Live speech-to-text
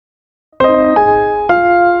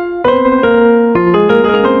Assalamualaikum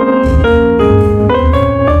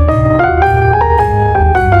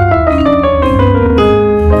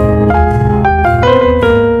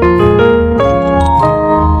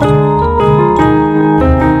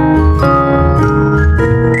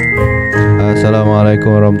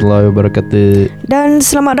warahmatullahi wabarakatuh. Dan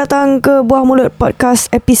selamat datang ke Buah Mulut Podcast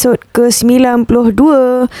episod ke-92,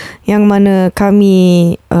 yang mana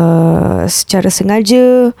kami secara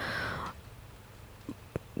sengaja,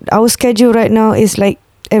 our schedule right now is like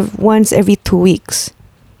once every 2 weeks.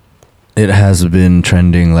 It has been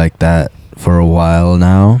trending like that for a while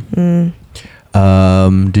now.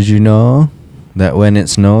 Did you know that when it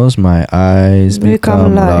snows, my eyes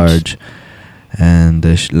become large? And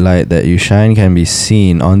the light that you shine can be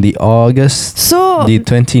seen on the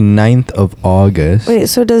 29th of August. Wait,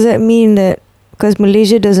 so does that mean that because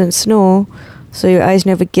Malaysia doesn't snow, so your eyes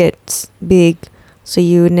never get big, so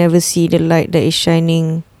you never see the light that is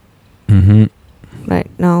shining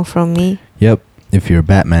right now from me? Yep, if you're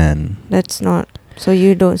Batman. That's not. So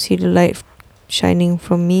you don't see the light shining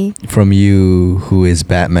from me? From you, who is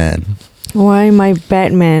Batman. Why am I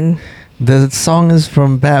Batman? The song is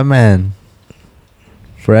from Batman.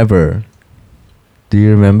 Forever. Do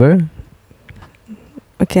you remember?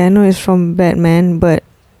 Okay, I know it's from Batman, but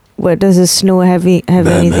what does the snow have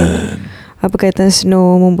anything? Apa kaitan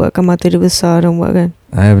snow membuatkan mata dia besar dan buat kan?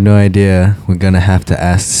 I have no idea. We're gonna have to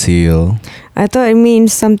ask Seal. I thought it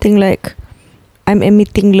means something like I'm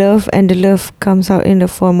emitting love and the love comes out in the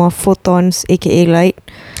form of photons, aka light.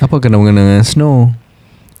 Apa kena-mengena dengan snow?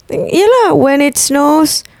 Yelah, when it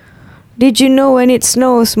snows, did you know when it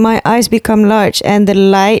snows, my eyes become large and the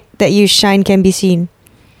light that you shine can be seen?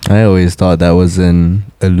 I always thought that was an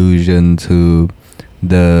allusion to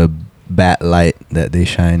the bat light that they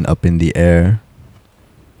shine up in the air.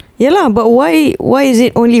 Yelah, but why is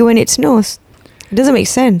it only when it snows? It doesn't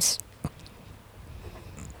make sense.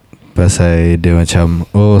 Pasal dia macam,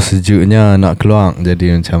 oh sejuknya nak keluar,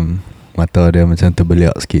 jadi macam mata dia macam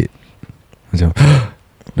terbeliak sikit. Macam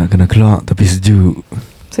nak kena keluar tapi sejuk.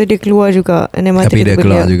 So dia keluar juga and then mata tapi dia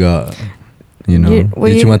keluar beliak juga. You know,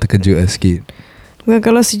 dia cuma terkejut sikit. Bukan,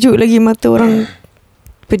 kalau sejuk lagi mata orang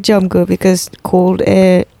pejam ke? Because cold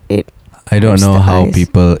air, it I don't know how eyes.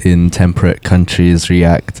 people in temperate countries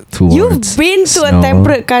react towards You've been to snow. a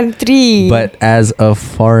temperate country. But as a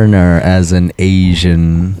foreigner, as an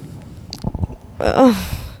Asian,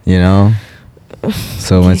 you know,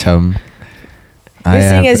 so macam You're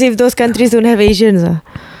saying as if those countries don't have Asians.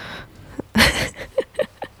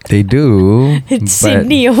 They do. It's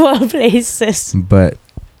Sydney of all places. But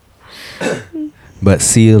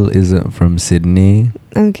Seal isn't from Sydney.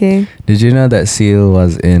 Okay. Did you know that Seal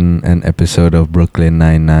was in an episode of Brooklyn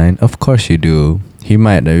Nine-Nine? Of course you do. He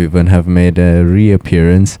might even have made a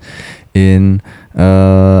reappearance in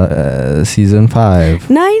season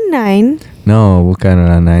 5. 9-9? No, bukan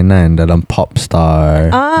Nine-Nine. Dalam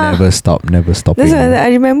Popstar. Never stopping. That's what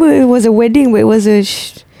I remember. It was a wedding, but it was a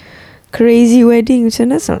crazy wedding. So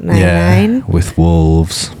that's not 9-9. Yeah, with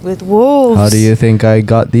wolves. With wolves. How do you think I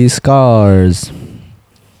got these scars?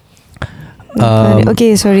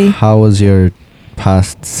 Okay, sorry. How was your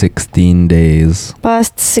past 16 days?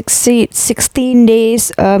 Past 16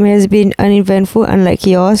 days has been uneventful, unlike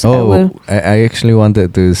yours. I actually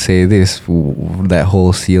wanted to say this, that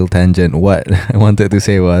whole Seal tangent. What I wanted to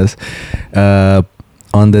say was,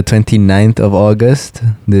 on the 29th of August,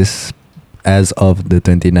 as of the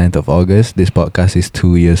 29th of August, this podcast is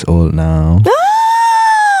 2 years old now.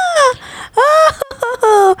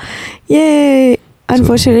 Yay!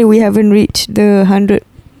 Unfortunately, we haven't reached the 100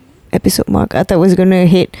 episode mark. I thought it was gonna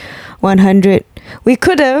hit 100. We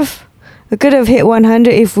could have hit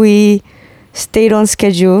 100 if we stayed on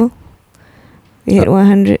schedule. We hit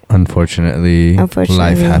 100. Unfortunately,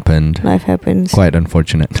 life happened. Life happens. Quite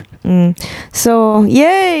unfortunate. So,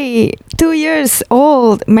 yay! 2 years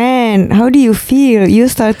old, man. How do you feel? You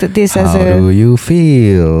started this How do you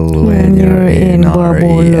feel when you're in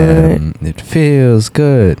REM? It feels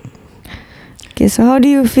good. Okay, so how do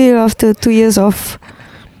you feel after 2 years of,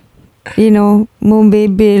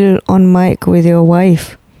 Mumbai on mic with your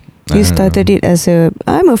wife? You started it as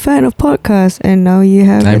I'm a fan of podcasts, and now you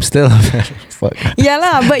have. I'm still a fan of podcasts. Yeah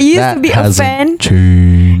lah, but you used to be a fan.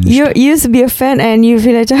 Changed. You used to be a fan, and you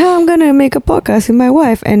feel like, I'm gonna make a podcast with my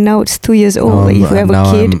wife, and now it's 2 years old. Like if you have a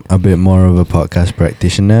kid. I'm a bit more of a podcast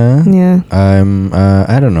practitioner. Yeah.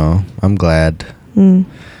 I don't know. I'm glad.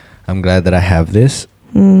 I'm glad that I have this.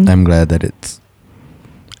 I'm glad that it's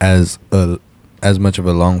as much of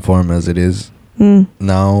a long form as it is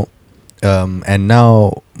now. And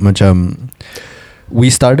now macam we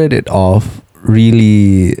started it off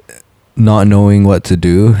really not knowing what to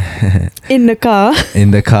do In the car.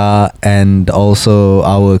 in the car, and also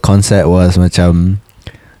our concept was macam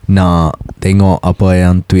nak tengok apa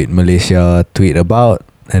yang Tweet Malaysia tweet about,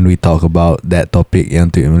 and we talk about that topic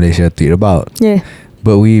yang Tweet Malaysia tweet about. Yeah.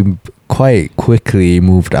 But we quite quickly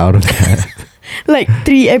moved out of that. Like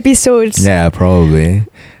 3 episodes. Yeah, probably.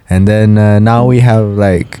 And then now we have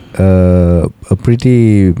like a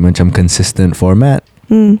pretty macam consistent format,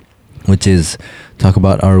 which is talk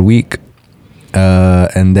about our week,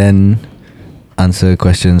 and then answer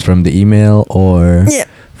questions from the email or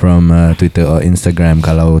from Twitter or Instagram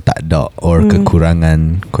kalau tak ada or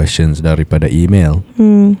kekurangan questions daripada email.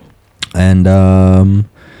 And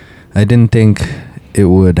I didn't think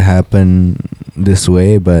it would happen this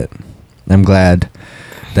way, but I'm glad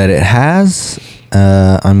that it has.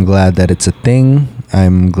 I'm glad that it's a thing.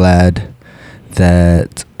 I'm glad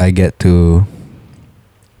that I get to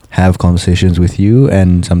have conversations with you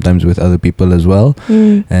and sometimes with other people as well,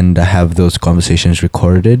 and have those conversations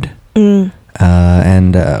recorded.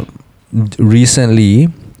 And recently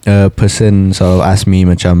a person sort of asked me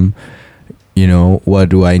macam, you know, what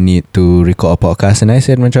do I need to record a podcast, and I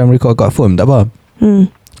said macam record kat phone tak apa.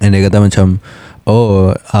 And dia kata macam,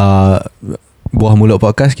 buah mulut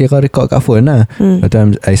podcast kira record kat phone lah. But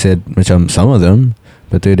I said macam some of them.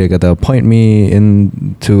 But dia kata point me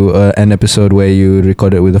into an episode where you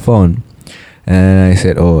recorded with the phone. And I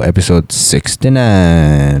said, episode 69.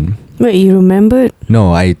 Wait, you remembered?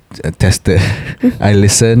 No, I tested. I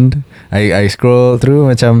listened. I scroll through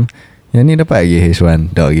macam, yang ni dapat lagi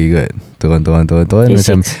H1. Tak lagi kot. Turun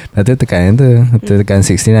macam, nanti tekan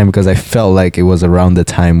 69 because I felt like it was around the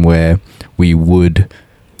time where we would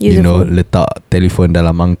letak telefon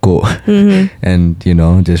dalam mangkuk and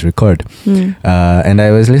just record. And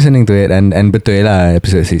I was listening to it, and betul lah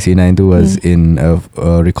episode 69 tu was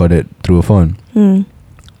recorded through a phone.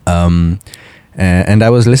 And I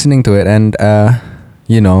was listening to it, and I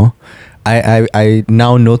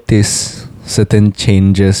now notice certain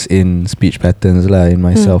changes in speech patterns lah in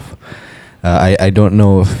myself. I don't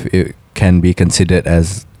know if it can be considered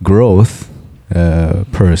as growth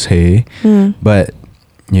per se, but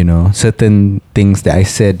certain things that I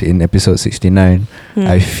said in episode 69,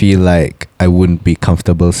 I feel like I wouldn't be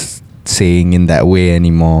comfortable saying in that way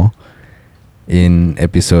anymore in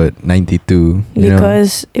episode 92.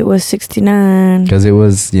 Because it was 69. Because it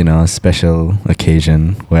was, a special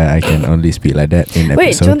occasion where I can only speak like that in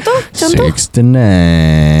episode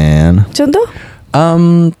 69. Contoh?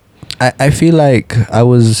 I feel like I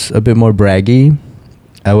was a bit more braggy.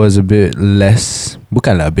 I was a bit less,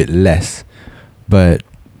 bukanlah a bit less, but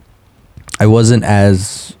I wasn't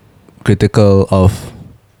as critical of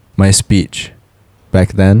my speech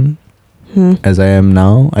back then as I am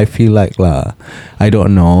now. I feel like I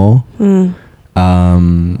don't know. I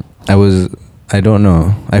don't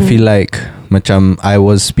know. I feel like macam I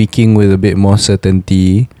was speaking with a bit more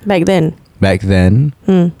certainty back then.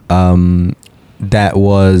 That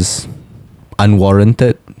was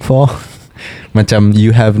unwarranted for. Macam you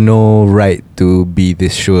have no right to be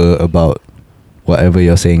this sure about whatever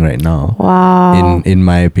you're saying right now. Wow. In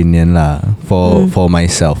my opinion lah, for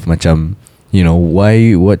myself, macam,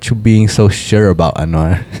 what you being so sure about,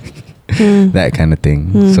 Anwar? That kind of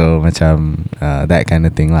thing. So macam that kind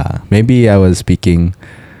of thing lah. Maybe I was speaking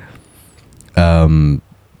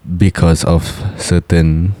because of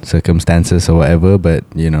certain circumstances or whatever, but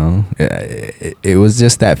it was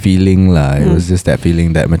just that feeling lah. It was just that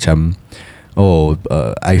feeling that macam,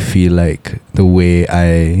 I feel like the way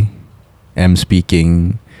I am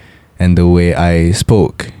speaking and the way I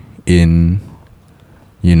spoke in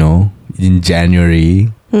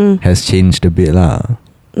January has changed a bit lah.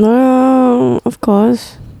 No, of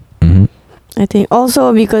course. I think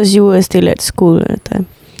also because you were still at school at the time.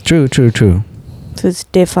 True. So it's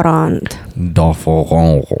different.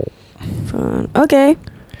 Okay,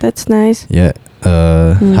 that's nice. Yeah.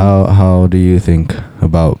 How do you think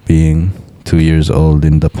about being 2 years old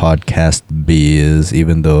in the podcast biz,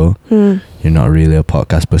 even though you're not really a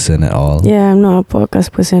podcast person at all? Yeah, I'm not a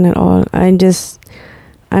podcast person at all. I'm just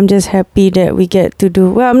happy that we get to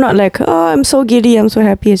do. Well, I'm not like, I'm so giddy, I'm so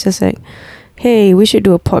happy. It's just like, hey, we should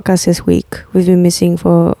do a podcast this week. We've been missing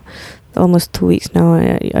for almost 2 weeks now.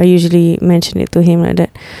 I usually mention it to him like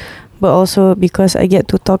that. But also because I get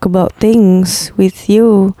to talk about things with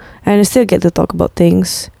you, and I still get to talk about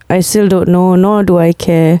things. I still don't know, nor do I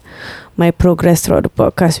care my progress throughout the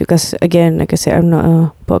podcast, because again, like I said, I'm not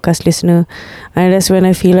a podcast listener, and that's when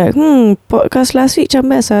I feel like podcast last week macam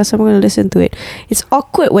best, so I'm going to listen to it. It's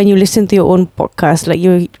awkward when you listen to your own podcast, like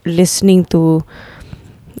you're listening to,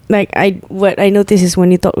 like what I notice is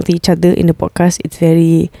when you talk with each other in the podcast, it's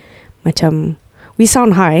very macam we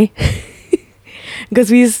sound high because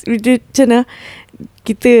we did macam mana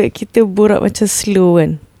kita borak macam slow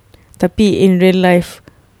kan, tapi in real life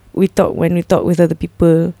when we talk with other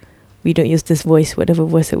people, we don't use this voice, whatever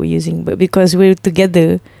voice that we're using, but because we're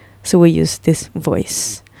together, so we use this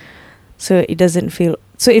voice. So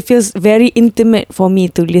it feels very intimate for me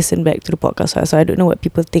to listen back to the podcast. So I don't know what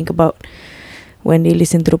people think about when they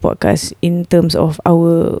listen to the podcast in terms of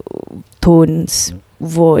our tones,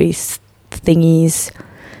 voice thingies.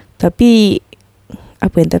 Tapi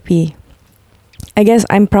I guess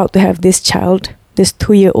I'm proud to have this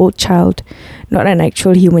 2-year-old child, not an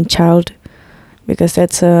actual human child, because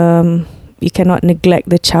that's you cannot neglect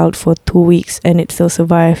the child for 2 weeks and it still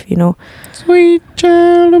survive, you know. Sweet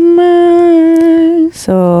child of mine.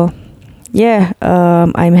 So yeah,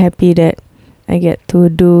 I'm happy that I get to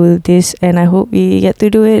do this, and I hope we get to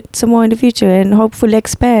do it some more in the future and hopefully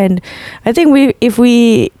expand. I think if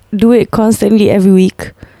we do it constantly every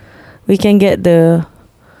week, we can get the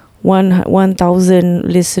 1,000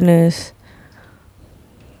 listeners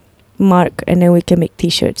mark, and then we can make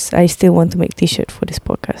t-shirts. I still want to make t-shirt for this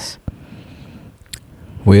podcast.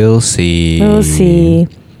 We'll see.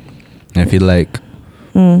 I feel like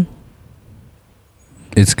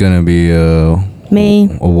it's gonna be a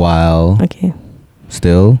while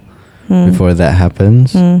still before that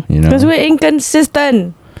happens, you know, because we're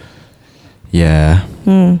inconsistent. Yeah.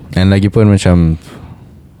 And lagipun macam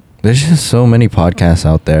there's just so many podcasts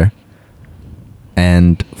out there,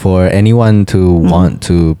 and for anyone to want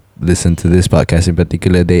to listen to this podcast in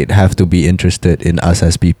particular, they'd have to be interested in us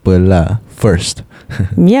as people lah first.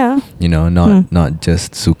 Yeah. You know, not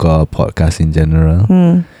just suka podcast in general.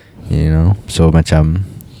 You know, so macam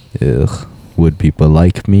would people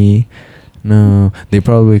like me? No, they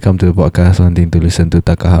probably come to the podcast wanting to listen to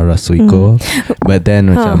Takahara Suiko, but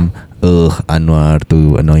then macam Anwar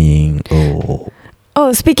too annoying.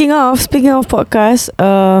 Oh, speaking of podcasts,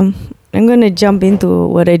 I'm gonna jump into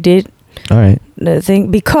what I did. Alright. The thing,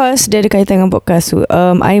 because dia ada kaitan dengan podcast tu.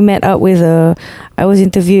 I met up with I was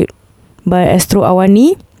interviewed by Astro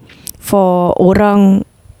Awani for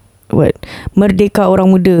Merdeka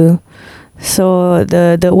Orang Muda. So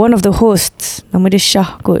the one of the hosts, nama dia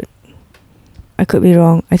Shah kot. I could be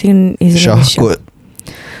wrong. I think his name is Shah.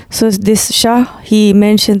 So this Shah, he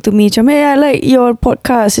mentioned to me, hey, I like your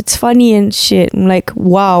podcast, it's funny and shit. I'm like,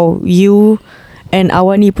 wow, you and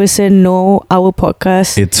Awani person know our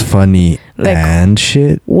podcast. It's funny like, and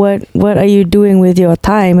shit. What are you doing with your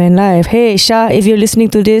time and life? Hey Shah, if you're listening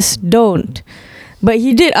to this, don't. But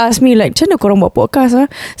he did ask me like, macam mana korang buat podcast lah?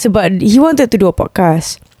 Sebab he wanted to do a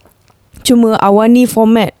podcast. Cuma Awani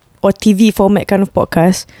format or TV format kind of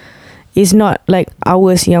podcast is not like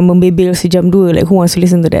ours yang membebel sejam 2. Like, who wants to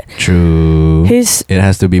listen to that? True. It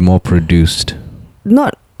has to be more produced.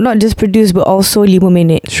 Not just produced, but also 5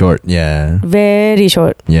 minute. Short, yeah. Very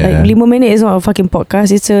short. Yeah. Like 5 minute is not a fucking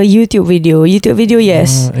podcast. It's a YouTube video. YouTube video,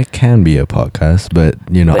 yes. It can be a podcast, but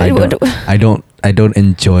you know, I don't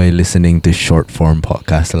enjoy listening to short form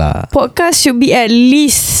podcasts lah. Podcast should be at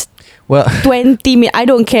least 20 minutes. I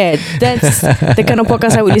don't care. That's the kind of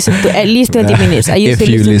podcast I would listen to. At least 20 minutes. I used if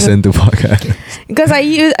to you listen to podcasts. Because I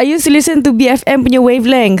used to listen to BFM punya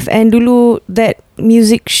Wavelength, and dulu that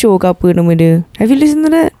music show ke apa nama dia. Have you listened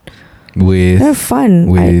to that? They're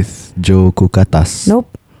fun. With Joe Kukatas.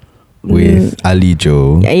 Nope. With Ali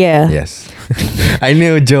Joe. Yeah. Yes. I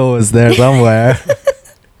knew Joe was there somewhere.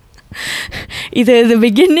 Either at the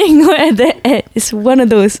beginning or at the end. It's one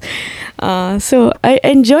of those. So I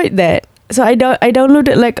enjoyed that. So I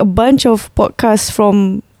downloaded like a bunch of podcasts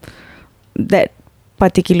from that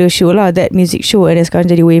particular show lah, that music show, and then sekarang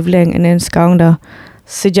jadi Wavelength, and then sekarang dah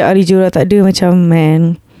sejak Ali Joe dah tak ada, macam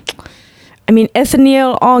man. I mean,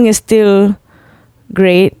 Ethniel Ong is still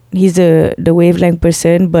great. He's the Wavelength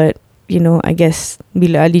person, but you know, I guess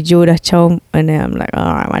bila Ali Joe dah caw, and then I'm like,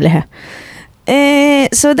 malah.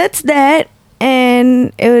 So that's that.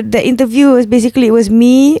 And the interview was basically, it was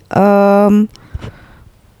me.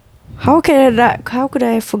 How could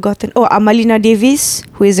I have forgotten? Oh, Amalina Davis,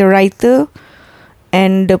 who is a writer,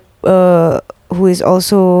 and who is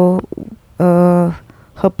also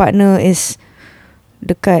her partner is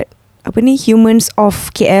dekat apa ni, Humans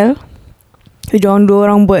of KL. Dua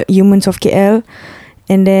orang buat Humans of KL,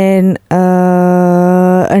 and then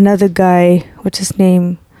another guy, what's his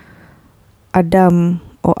name, Adam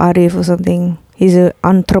or Arif or something. He's an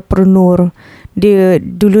entrepreneur.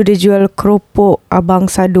 Dulu dia jual keropok Abang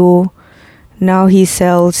Sado. Now he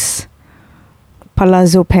sells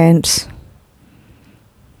palazzo pants.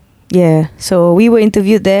 Yeah, so we were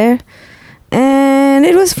interviewed there, and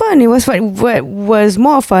it was fun. What was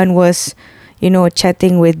more fun was,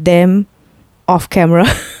 chatting with them off camera.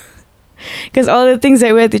 Because all the things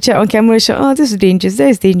that we had to chat on camera, this is dangerous, that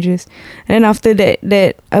is dangerous. And then after that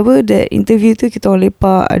interview tu, kita orang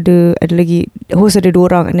lepak, ada lagi host, ada 2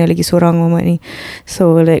 orang, ada lagi seorang Mamat ni.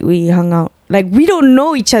 So like we hung out, like we don't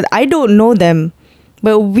know each other, I don't know them,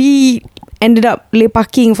 but we ended up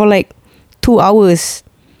lepaking for like 2 hours.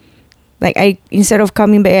 Like instead of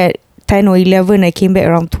coming back at 10 or 11, I came back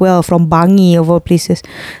around 12 from Bangi of all places.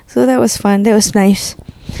 So that was fun, that was nice.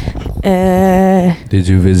 Did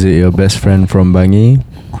you visit your best friend from Bangi,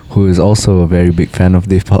 who is also a very big fan of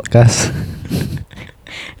this podcast?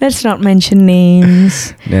 Let's not mention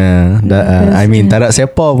names. Yeah, I mean, tak nak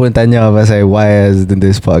siapa pun tanya pasal why has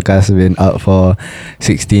this podcast been out for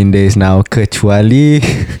 16 days now, kecuali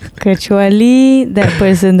that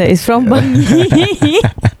person that is from Bangi.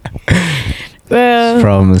 Well,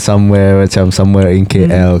 from somewhere in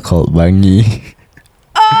KL called Bangi.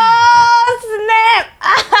 Oh, snap!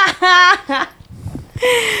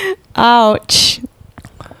 Ouch.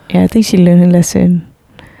 Yeah, I think she learned her lesson.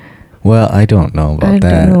 Well, I don't know about that.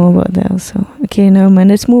 I don't know about that also. Okay, never mind.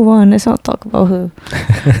 Let's move on. Let's not talk about her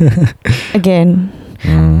again.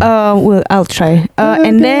 Well, I'll try.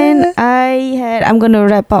 And then I'm gonna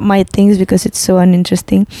wrap up my things because it's so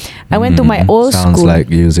uninteresting. I went to my old Sounds school. like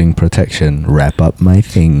using protection. Wrap up my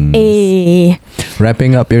things.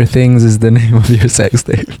 Wrapping up your things is the name of your sex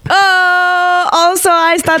tape. Also,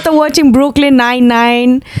 I started watching Brooklyn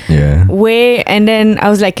Nine-Nine. Yeah. And then I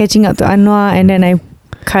was like catching up to Anwar, and then I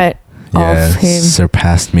cut off him.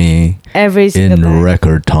 Surpassed me every single in time.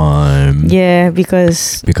 record time. Yeah,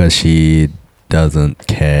 because she doesn't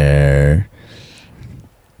care.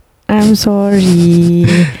 I'm sorry.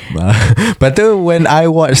 But then when I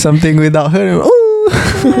watch something without her,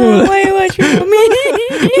 why you watch with me?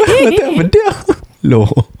 Loh.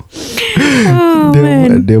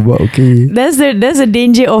 Man. Dia buat okay. That's the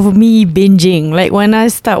danger of me binging. Like when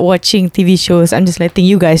I start watching TV shows, I'm just letting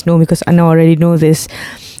you guys know because I already know this.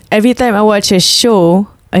 Every time I watch a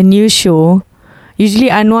new show,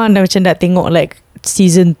 usually Anwar macam dah tengok like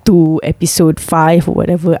season 2 episode 5 or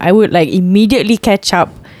whatever, I would like immediately catch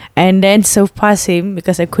up and then surpass him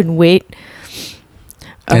because I couldn't wait.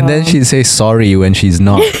 And then she'd say sorry when she's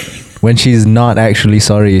not. When she's not actually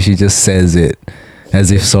sorry, she just says it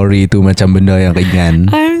as if sorry tu macam benda yang ringan.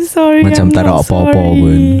 I'm sorry. Macam tak ada apa-apa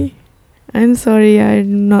pun. I'm sorry.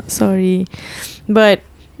 I'm not sorry. But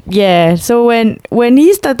yeah, so when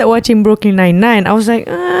he started watching Brooklyn Nine-Nine, I was like,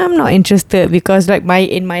 I'm not interested because like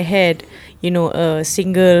in my head, a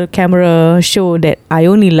single camera show that I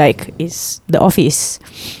only like is The Office.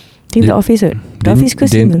 I think The Office ke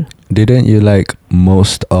single. Didn't you like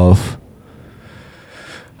most of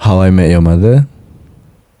How I Met Your Mother?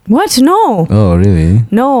 What? No. Oh, really?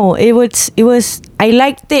 No, it was I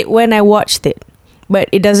liked it when I watched it, but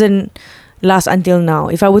it doesn't last until now.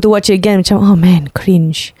 If I were to watch it again, macam, oh man,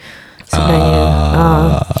 cringe.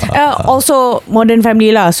 Also Modern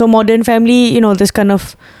Family lah. So Modern Family, this kind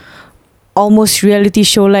of almost reality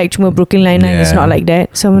show like cuma Brooklyn Nine-Nine. It's not like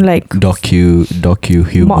that. Some like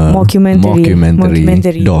docu-humor.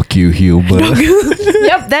 Mockumentary. Docu-humor.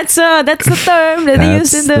 Yep, that's the term that they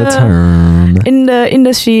use in the term in the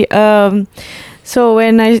industry. So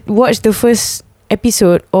when I watched the first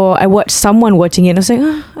episode, or I watched someone watching it, I was like,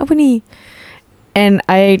 apa ni? And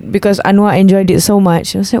because Anwar enjoyed it so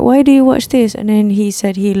much, I was like, why do you watch this? And then he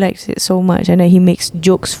said he likes it so much, and then he makes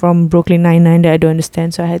jokes from Brooklyn Nine-Nine that I don't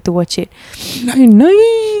understand, so I had to watch it. Nine.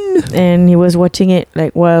 And he was watching it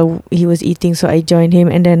like while he was eating, so I joined him,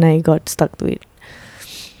 and then I got stuck to it.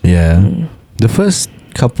 Yeah. The first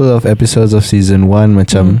couple of episodes of season 1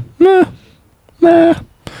 macam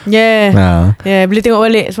Yeah. Yeah, bila tengok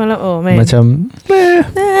balik semalam, oh man. Macam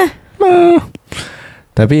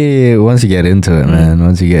Tapi once you get into it, man,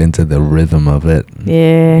 once you get into the rhythm of it,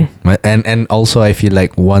 yeah. And also I feel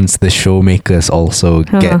like once the showmakers also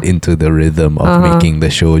get into the rhythm of making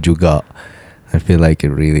the show juga, I feel like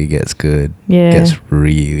it really gets good. Yeah, gets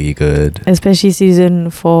really good. Especially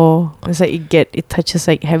season 4, it's like it touches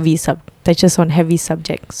like touches on heavy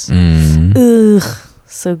subjects. Ugh,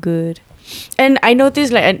 so good. And I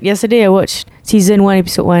noticed like yesterday I watched season 1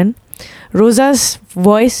 episode 1. Rosa's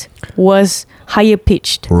voice was higher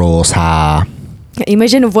pitched. Rosa.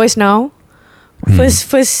 Imagine the voice now.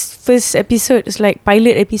 First episode is like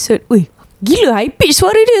pilot episode. Ui, gila high pitch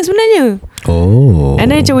suara dia sebenarnya. Oh. And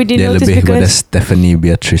then we didn't notice lebih because kepada Stephanie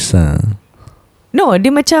Beatrice. No,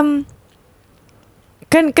 dia macam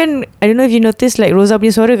kan I don't know if you notice like Rosa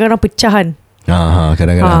punya suara kadang pecahan.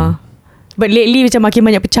 Kadang-kadang. But lately macam makin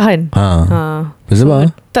banyak pecahan.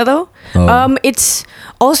 Sebab tak tahu. It's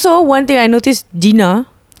also one thing I noticed. Gina,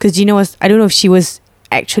 because Gina was, I don't know if she was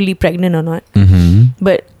actually pregnant or not, Mm-hmm.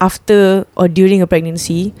 but after or during a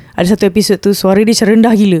pregnancy, ada satu episode tu suara dia macam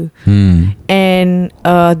rendah gila. And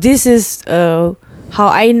this is how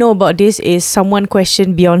I know about this is someone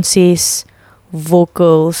questioned Beyonce's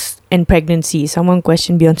vocals and pregnancy. Someone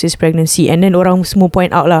questioned Beyonce's pregnancy, and then orang semua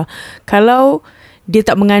point out lah, kalau dia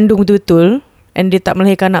tak mengandung betul-betul and dia tak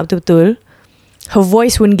melahirkan anak betul-betul, her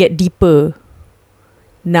voice won't get deeper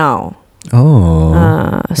now. Oh,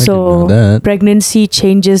 I didn't know So that. pregnancy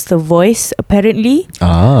changes the voice apparently.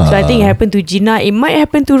 So I think it happened to Gina. It might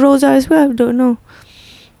happen to Rosa as well. I don't know.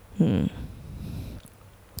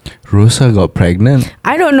 Rosa got pregnant.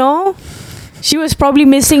 I don't know. She was probably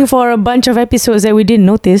missing for a bunch of episodes that we didn't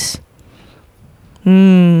notice.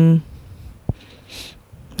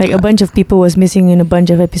 Like a bunch of people was missing in a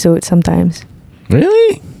bunch of episodes sometimes.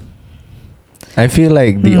 Really? I feel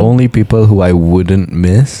like the only people who I wouldn't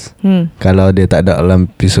miss kalau dia tak ada dalam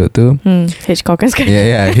episod tu, Hitchcock kan sekali.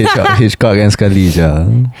 yeah, Hitchcock kan sekali je.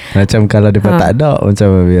 Macam kalau dia tak ada, macam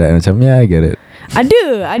be like, macam I get it.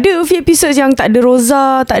 Ada a few episodes yang tak ada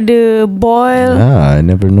Rosa, tak ada Boyle, I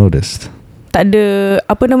never noticed. tak ada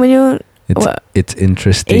apa namanya, It's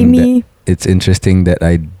interesting. Amy. It's interesting that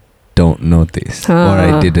I don't notice or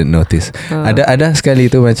I didn't notice. Ada sekali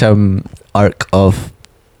tu macam arc of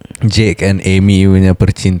Jake and Amy punya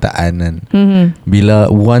percintaan kan.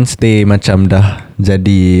 Bila once they macam dah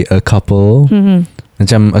jadi a couple,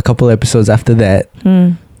 macam a couple episodes after that,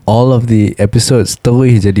 all of the episodes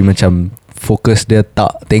terus jadi macam fokus dia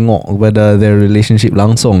tak tengok kepada their relationship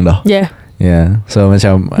langsung dah. Yeah. So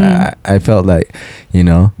macam I felt like, you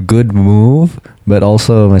know, good move, but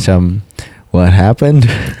also macam what happened?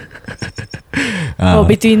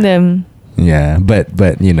 Between them. Yeah, but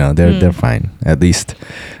you know, they're fine. At least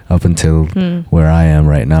up until where I am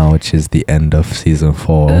right now, which is the end of season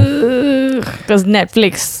 4. Because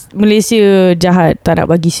Netflix Malaysia jahat tak nak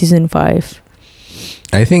bagi season 5.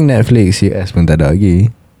 I think Netflix US pun tak ada lagi.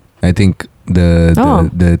 I think the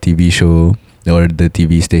TV show or the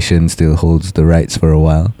TV station still holds the rights for a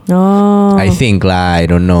while. I think lah, I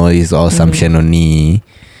don't know, it's all assumption only.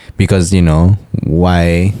 Because, you know,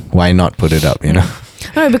 why not put it up, you know?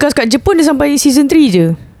 No, because kat Jepun dia sampai season 3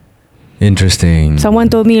 je. Interesting. Someone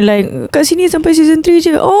told me like, kat sini sampai season 3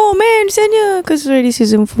 je. Oh man, senya, because already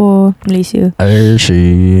season 4 Malaysia. I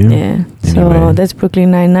see. Yeah. So Anyway. that's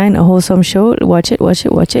Brooklyn Nine-Nine, a wholesome show. Watch it.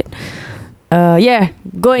 Yeah,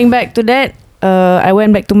 going back to that, I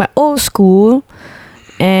went back to my old school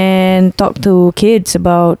and talked to kids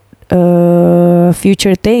about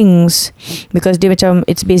future things, because dia macam,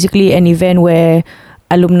 it's basically an event where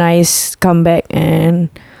alumni come back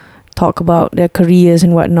and talk about their careers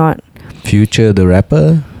and whatnot. Future the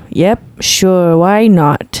rapper? Yep, sure, why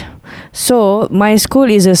not? So my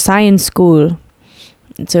school is a science school.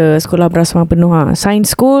 It's a sekolah bersama penuh.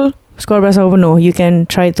 Science school, sekolah bersama penuh. You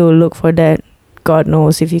can try to look for that. God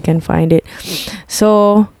knows if you can find it.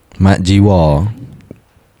 So Mat Jiwa.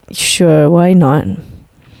 sure, why not?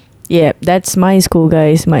 Yep, that's my school,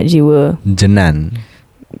 guys. Mat Jiwa. Janan.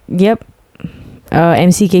 Yep.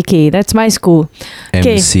 MCKK. That's my school.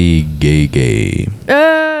 Okay. MC Gay.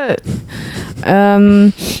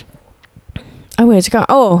 Apa nak cakap?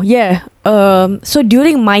 Oh yeah. So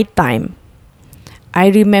during my time,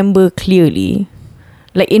 I remember clearly,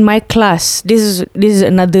 like in my class, this is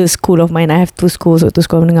another school of mine. I have two schools, two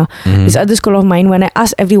sekolah menengah. This other school of mine, when I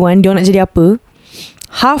ask everyone dia nak jadi apa,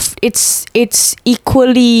 half it's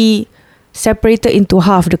equally separated into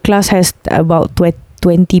half. The class has about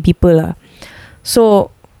 20 people lah. So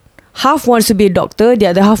half wants to be a doctor, the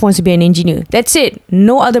other half wants to be an engineer. That's it.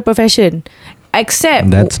 No other profession.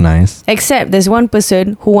 That's nice. Except there's one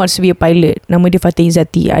person who wants to be a pilot. Nama dia Fatih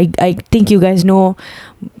Izzati. I think you guys know,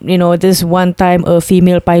 this one time a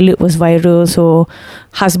female pilot was viral. So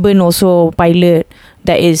husband also pilot.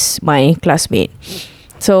 That is my classmate.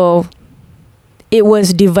 So it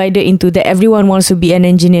was divided into that everyone wants to be an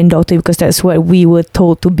engineer and doctor, because that's what we were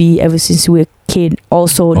told to be ever since we were kid.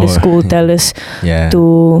 Also the school tell us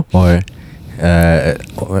to, or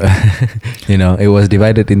it was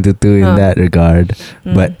divided into two in that regard,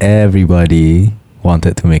 but everybody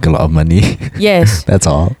wanted to make a lot of money. Yes. That's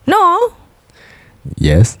all. No,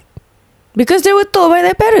 Yes. because they were told by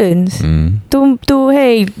their parents to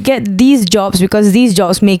hey, get these jobs because these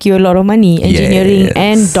jobs make you a lot of money. Engineering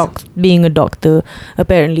and being a doctor,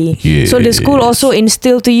 apparently. So the school also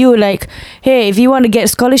instilled to you like, hey, if you want to get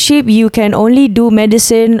scholarship, you can only do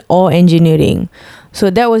medicine or engineering. So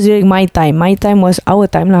that was during my time. My time was our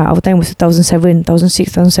time lah. Our time was 2007,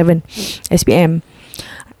 2006, 2007 SPM.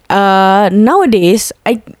 Nowadays,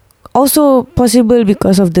 I also possible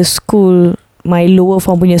because of the school my lower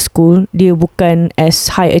form punya school. Dia bukan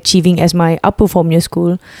as high achieving as my upper form punya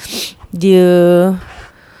school. Dia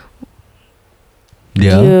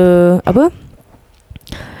apa?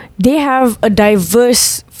 They have a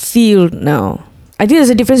diverse field now. I think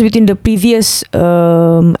there's a difference between the previous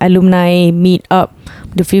alumni meet up.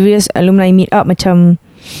 The previous alumni meet up macam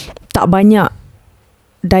tak banyak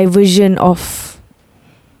diversion of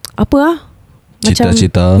apa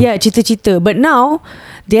cita-cita. Yeah, cita-cita. But now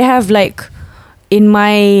they have like in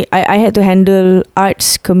my I had to handle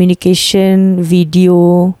arts, communication,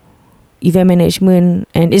 video, event management,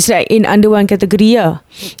 and it's like in under one category lah.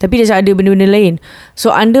 Tapi dia ada benda-benda lain.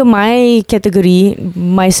 So under my category,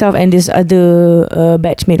 myself and this other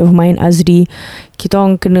batchmate of mine, Azri, kita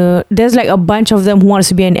orang kena, there's like a bunch of them who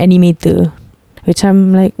wants to be an animator, which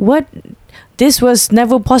I'm like, what? This was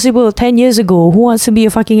never possible 10 years ago. Who wants to be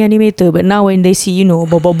a fucking animator? But now when they see, you know,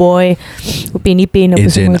 Bobo Boy, Upin Ipin,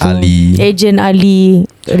 Agent Ali, Agent Ali,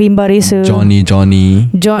 Rimba Racer, Johnny,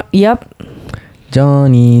 yup,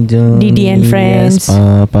 Johnny, Didi and Friends. Yes,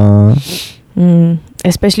 Papa.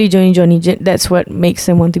 Especially Johnny. That's what makes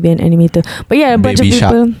them want to be an animator. But yeah, a bunch Baby of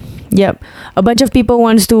people. Shark. Yep, a bunch of people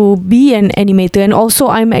wants to be an animator, and also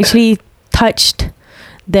I'm actually touched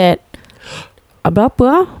that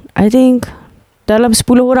berapa? I think dalam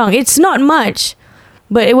 10 orang. It's not much,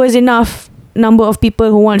 but it was enough number of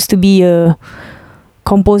people who wants to be a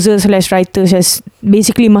composer / writer, just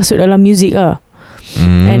basically masuk dalam music lah.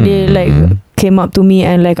 And they like came up to me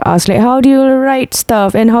and like asked like, how do you write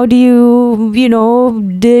stuff and how do you know,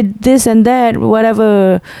 did this and that,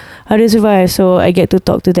 whatever, how do you survive? So I get to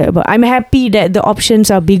talk to that. But I'm happy that the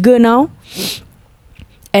options are bigger now,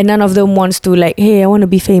 and none of them wants to like, hey, I want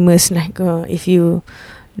to be famous. Like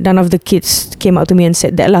none of the kids came up to me and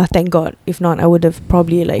said that lah, thank God. If not, I would have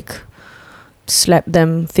probably like slapped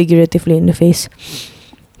them figuratively in the face.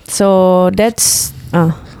 So that's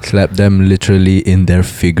slap them literally in their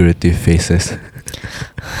figurative faces.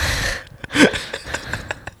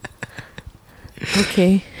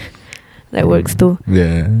 Okay, that works too.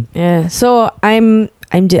 Yeah. So I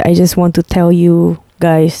just want to tell you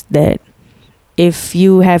guys that if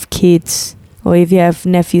you have kids or if you have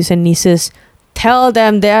nephews and nieces, tell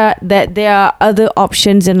them that there are other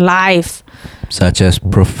options in life, such as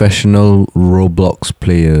professional Roblox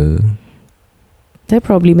player. That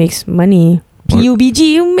probably makes money.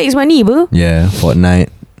 PUBG makes money, bro. Yeah, Fortnite.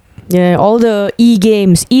 Yeah, all the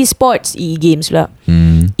e-games lah.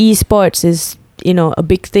 E-sports is, you know, a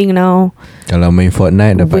big thing now. Kalau main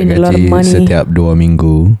Fortnite dapat gaji setiap 2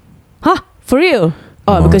 minggu. Huh? For real?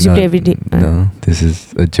 Oh, because you play every day. No, this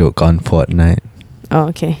is a joke on Fortnite. Oh,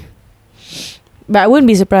 okay. But I wouldn't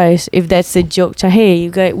be surprised if that's a joke. Hey, you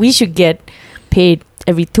guys, we should get paid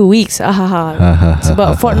every 2 weeks. It's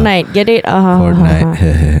about Fortnite. Get it?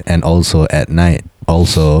 Fortnite. And also at night.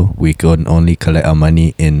 Also, we can only collect our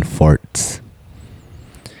money in forts.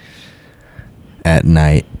 At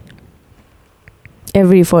night.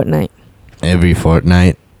 Every fortnight. Playing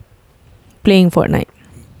Fortnite.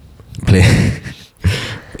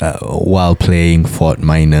 While playing Fort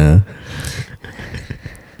Minor.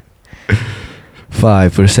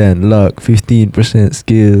 5% luck, 15%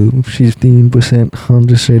 skill, 15%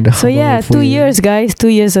 100%. So yeah, 2 years, guys. 2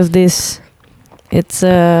 years of this. It's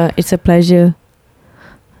a pleasure.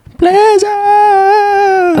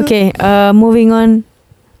 Okay, moving on.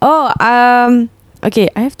 Okay,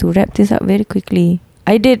 I have to wrap this up very quickly.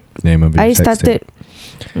 I started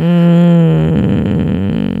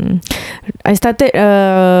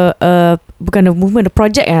bukan a movement, a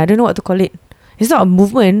project. I don't know what to call it. It's not a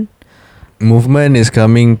movement. Movement is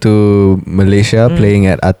coming to Malaysia, playing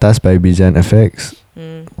at Atas by Bijan FX.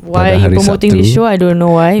 Why are you promoting this show? I don't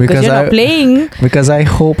know why. Because you're not playing. Because I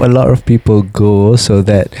hope a lot of people go so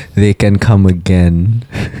that they can come again.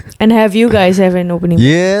 And have you guys have an opening?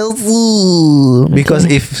 Yes. Because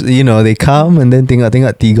if, you know, they come and then tengok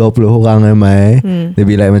 30 orang ramai, they'll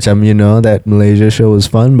be like, macam, you know, that Malaysia show was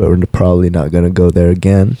fun, but we're probably not going to go there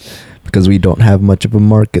again because we don't have much of a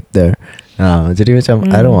market there. Jadi macam,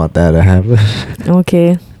 I don't want that to happen.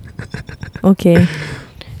 Okay.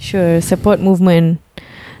 Sure, support movement.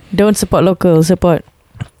 Don't support local, support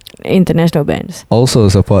international bands. Also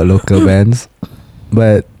support local bands.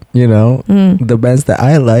 But, you know, the bands that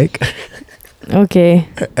I like. Okay.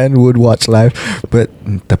 And would watch live. But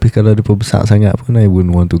tapi kalau dia besar sangat pun, I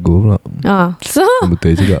wouldn't want to go lah. So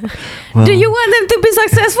betul juga. Well, do you want them to be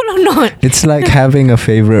successful or not? It's like having a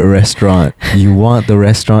favorite restaurant. You want the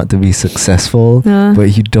restaurant to be successful,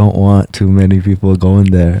 but you don't want too many people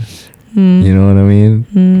going there. You know what I mean?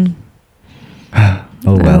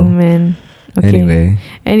 Oh well. Oh man. Okay.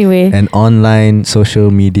 Anyway, an online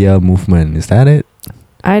social media movement. Is that it?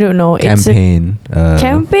 I don't know. Campaign. It's a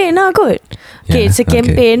campaign lah kot. Okay, it's a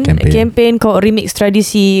campaign. A campaign called Remix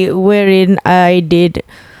Tradisi, wherein I did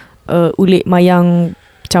Ulik Mayang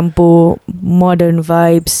campur modern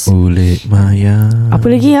vibes. Ulik Mayang. Apa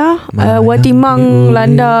lagi Watimang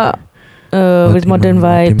Landa with modern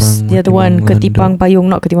vibes. The other one Ketipang Payung,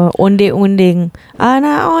 not Ketipang. Ondek-ondeng.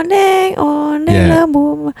 Anak ondeng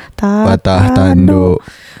lembu Patah tanduk.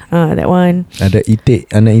 That one. Ada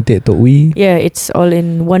anak itik Tok Wee. Yeah, it's all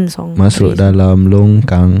in one song. Masuk dalam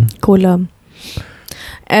longkang. Kolam.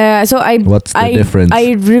 So What's the difference?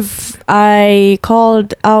 I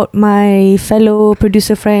called out my fellow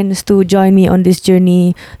producer friends to join me on this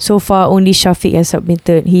journey. So far, only Shafiq has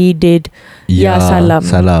submitted. He did Ya Salam.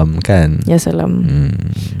 Salam kan? Ya Salam.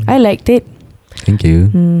 I liked it. Thank you.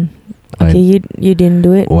 Okay, you didn't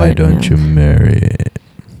do it. Why don't you marry it?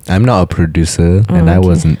 I'm not a producer, and I okay.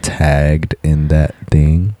 wasn't tagged in that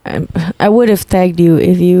thing. I would have tagged you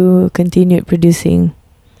if you continued producing.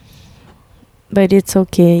 But it's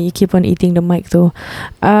okay. You keep on eating the mic though.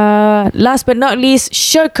 Last but not least,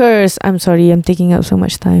 Shirkers. I'm sorry, I'm taking up so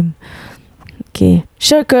much time. Okay.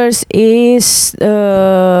 Shirkers is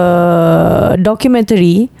a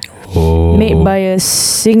documentary made by a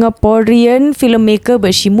Singaporean filmmaker,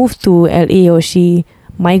 but she moved to LA, or she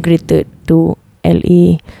migrated to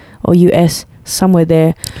LA or US, somewhere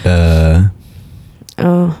there.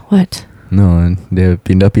 What? No, dia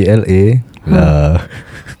pindah pergi LA.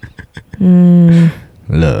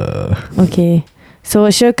 Okay. So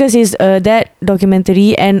Shirkers is that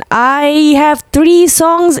documentary, and I have 3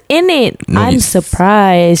 songs in it. Nice. I'm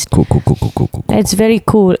surprised. Cool. That's very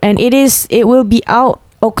cool. And it will be out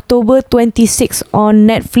October 26 on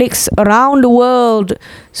Netflix around the world.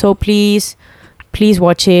 So please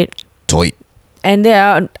watch it. Toy. And there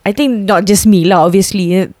are, I think, not just me lah,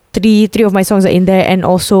 obviously. Three of my songs are in there, and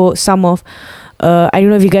also some of I don't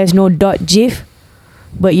know if you guys know .gif,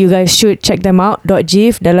 but you guys should check them out.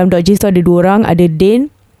 .gif. Dalam .gif tu ada 2 orang, ada Dane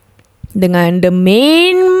dengan the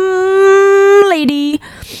main lady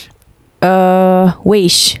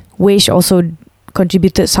Weish also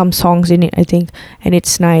contributed some songs in it, I think, and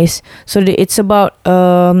it's nice. So it's about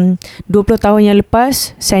 20 tahun yang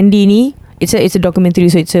lepas, Sandy ni, it's a documentary,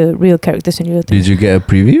 so it's a real characters and real thing. Did you get a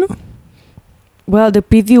preview? Well, the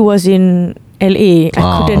preview was in LA.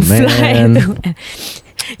 I couldn't fly.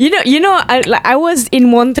 You know, I was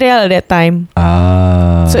in Montreal at that time.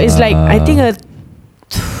 So it's like, I think a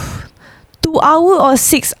 2-hour or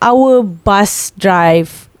 6-hour bus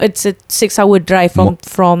drive. It's a 6-hour drive from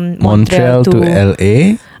Montreal to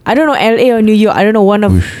LA. I don't know, LA or New York. I don't know, one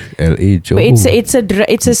of LA. Joe. But it's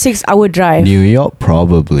a 6-hour drive. New York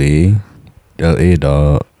probably. LA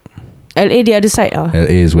dog. LA the other side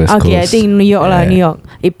LA is West Coast. Okay, I think New York lah, New York.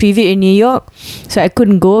 It previewed in New York, so I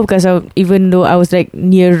couldn't go because even though I was like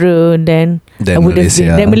nearer than I would Malaysia.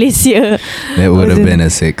 have been Malaysia. That would have been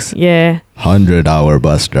a 600-hour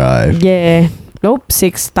bus drive. Yeah. Nope,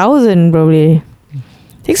 6,000 probably.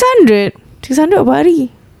 600 apa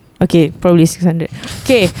hari? Okay, probably 600.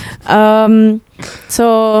 Okay.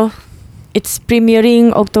 So it's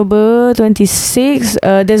premiering October 26.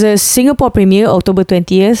 There's a Singapore premiere October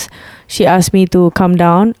 20th. She asked me to come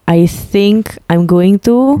down. I think I'm going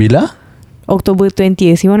to. Bila? October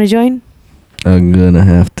 20th. You want to join? I'm gonna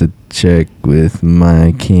have to check with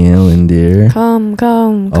my calendar. Come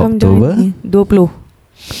October? join me. 20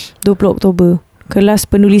 Oktober. Kelas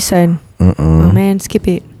penulisan. Oh man, skip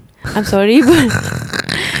it. I'm sorry, but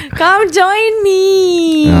come join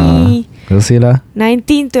me. We'll see lah.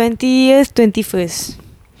 19th, 20th, 21st.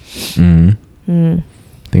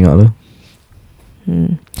 Tengok lah.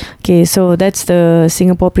 Okay, so that's the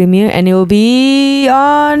Singapore premiere, and it will be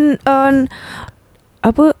on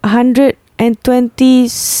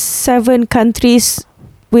 127 countries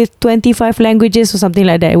with 25 languages or something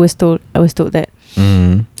like that. I was told that.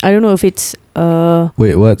 I don't know if it's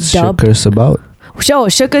wait, what's Shirkers about? Sure,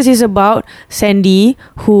 Shirkers is about Sandy,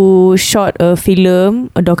 who shot a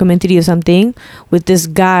documentary or something, with this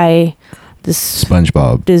guy, this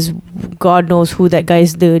SpongeBob. This God knows who that guy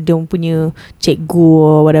is, dia punya cikgu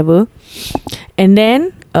or whatever. And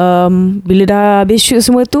then bila dah habis shoot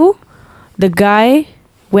semua tu, the guy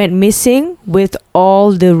went missing with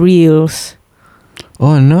all the reels.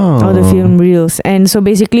 Oh no. All the film reels. And so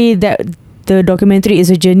basically the documentary is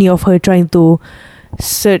a journey of her trying to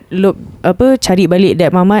cari balik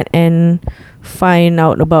that mamat and find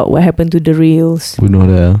out about what happened to the reels. Bunuh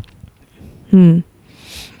dia.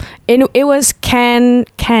 It was Can.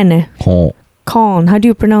 How do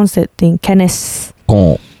you pronounce that thing? Canes.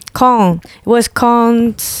 Con. It was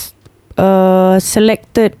Con's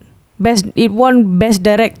selected it won best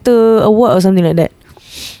director award or something like that.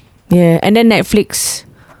 Yeah, and then Netflix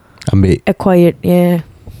Ambil. acquired. Yeah.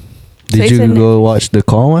 Did it's you go watch the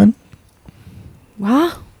Core one?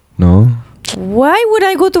 Huh? No. Why would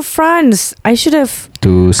I go to France? I should have.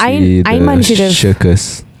 To see Aiman should the have.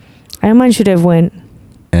 circus Aiman should have went.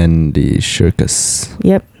 and the circus.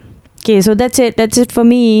 Yep. Okay, so that's it. That's it for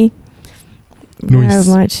me. Don't have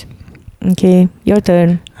much. Okay, your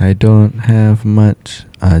turn. I don't have much.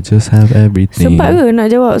 I just have everything. Sempat ke nak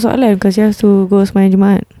jawab soalan? Because you have to go sembahyang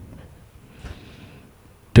Jumaat.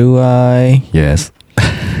 Do I? Yes.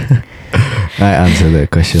 I answered the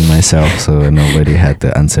question myself, so nobody had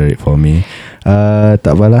to answer it for me. Tak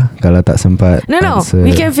apalah kalau tak sempat No, answer.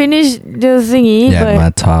 we can finish the thingy. Yeah, but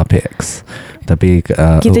my topics. Tapi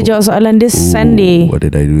kita jawab soalan this Sunday. What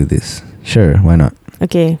did I do this? Sure, why not?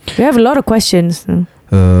 Okay, we have a lot of questions.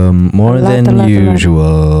 More than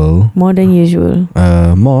usual. More than usual.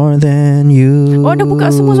 More than usual. Oh, dah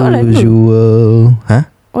buka semua soalan tu? Huh?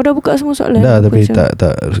 Oh, dah buka semua soalan? Dah, tapi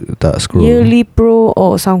Question. tak scroll. Yearly Pro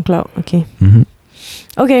or SoundCloud. Okay. Mhm.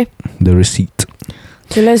 Okay. The receipt.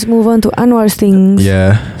 So let's move on to Anwar's things.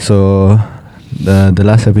 Yeah. So the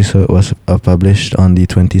last episode was published on the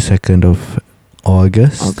 22nd of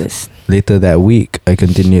August. Later that week, I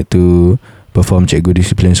continued to perform Cikgu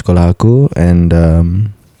Disiplin Sekolah Aku, and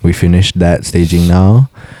we finished that staging now.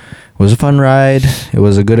 It was a fun ride. It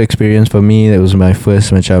was a good experience for me. It was my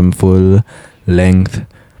first macam full length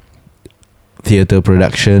theatre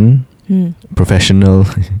production, professional,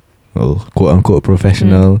 well, quote unquote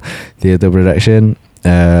professional theatre production.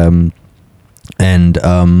 And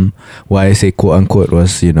why I say quote unquote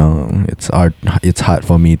was, you know, it's hard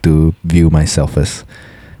for me to view myself as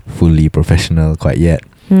fully professional quite yet.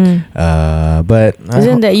 But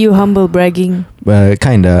isn't that you humble bragging?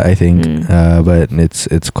 Kinda, I think. But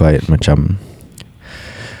it's quite macam.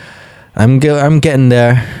 I'm getting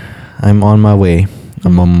there. I'm on my way.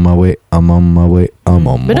 I'm on my way.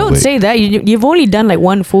 But don't say that. You've only done like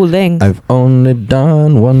one full length. I've only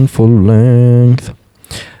done one full length.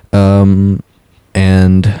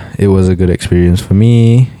 And it was a good experience for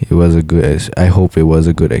me. I hope it was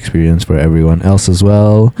a good experience for everyone else as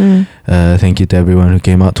well. Thank you to everyone who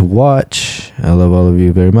came out to watch. I love all of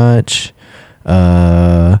you very much.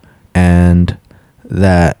 And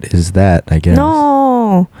that is that, I guess.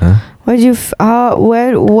 No. Huh? What did you?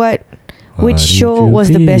 Which show was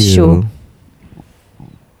the best show?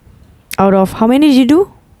 Out of how many did you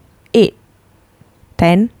do? 8,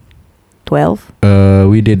 10, 12.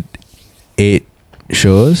 We did 8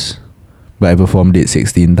 shows, but I performed it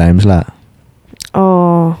 16 times lah.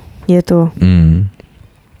 Oh, yeah tu.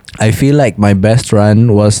 I feel like my best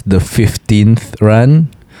run was the 15th run.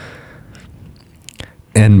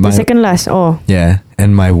 And The second last. Oh. Yeah,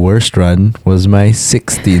 and my worst run was my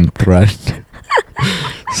 16th run.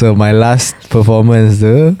 So my last performance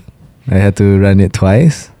though, I had to run it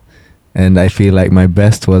twice, and I feel like my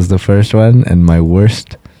best was the first one and my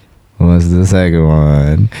worst was the second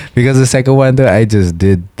one, because the second one though, I just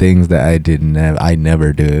did things that I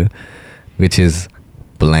never do, which is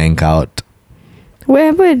blank out. What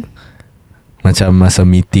happened? Macam masa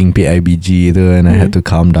meeting PIBG tu, and I had to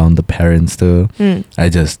calm down the parents tu. I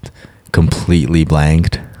just completely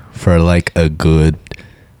blanked for like a good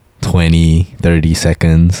 20-30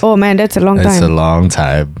 seconds. Oh man, that's a long time. It's a long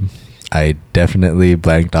time. I definitely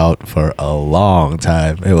blanked out for a long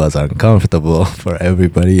time. It was uncomfortable for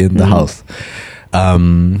everybody in the house.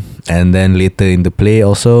 And then later in the play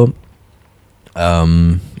also,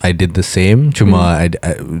 I did the same. Cuma I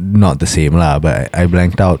not the same lah, but I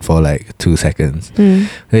blanked out for like 2 seconds,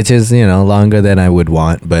 which is, you know, longer than I would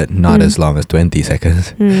want, but not as long as 20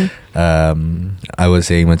 seconds. I was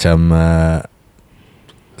saying macam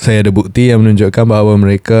saya ada bukti yang menunjukkan bahawa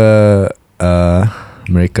mereka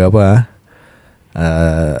apa?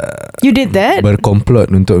 You did that? Berkomplot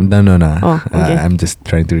untuk no. Oh, okay. I'm just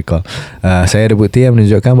trying to recall. Saya ada bukti yang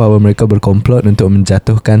menunjukkan bahawa mereka berkomplot untuk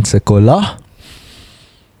menjatuhkan sekolah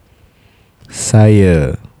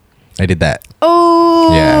saya. I did that. Oh.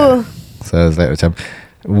 Yeah. So I was like macam,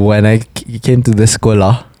 when I came to the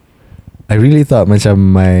sekolah, I really thought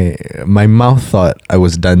macam my mouth thought I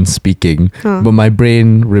was done speaking, but my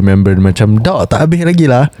brain remembered macam dah tak habis lagi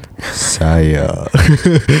lah. Saya.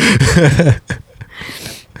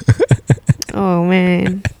 Oh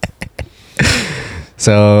man.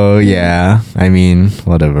 So yeah, I mean,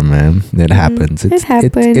 whatever, man. It happens. It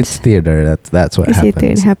happens. It's theater. That's what It's happens. theater,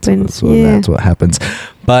 it happens. That's what happens.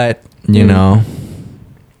 But you know,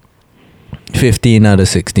 15 out of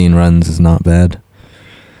 16 runs is not bad.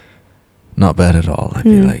 Not bad at all, I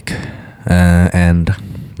feel like. And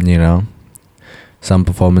You know, some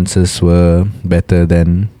performances were better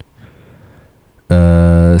than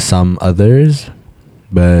some others,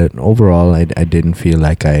 but overall I didn't feel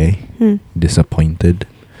like I disappointed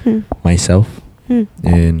myself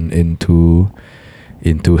into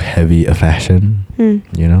heavy a fashion,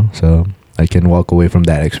 you know. So I can walk away from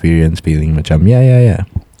that experience feeling macam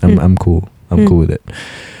I'm cool, cool with it.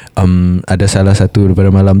 Ada salah satu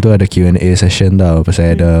daripada malam tu ada Q&A session tau,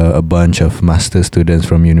 pasal ada a bunch of master students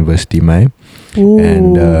from University Mai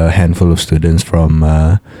and a handful of students from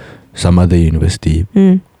some other university,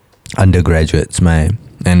 undergraduates Mai,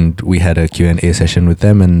 and we had a Q&A session with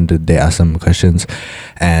them and they asked some questions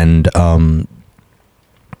and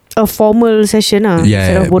a formal session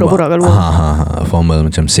instead of borak-borak kat luar. Formal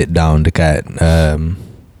macam sit down dekat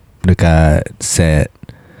set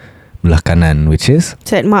belah kanan, which is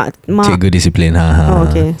set mak cikgu disiplin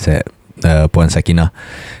okay. set Puan Sakinah.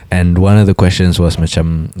 And one of the questions was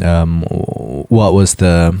macam what was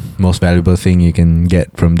the most valuable thing you can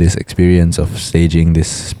get from this experience of staging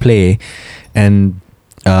this play. And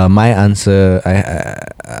my answer,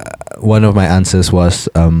 one of my answers was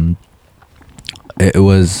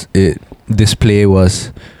this play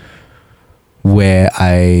was where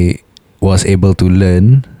I was able to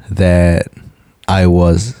learn that I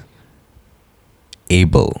was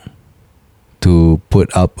able to put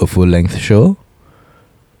up a full-length show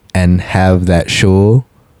and have that show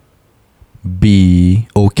be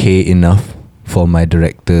okay enough for my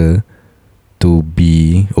director to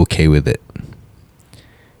be okay with it,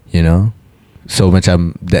 you know. So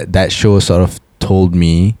macam that show sort of told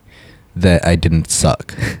me that I didn't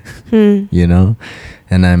suck, you know,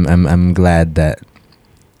 and I'm glad that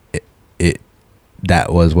it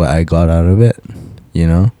that was what I got out of it, you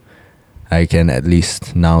know. I can at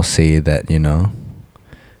least now say that, you know,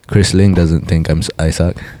 Chris Ling doesn't think I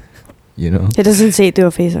suck, you know. He doesn't say it to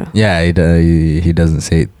your face. Yeah, he doesn't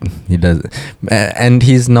say it. He doesn't, and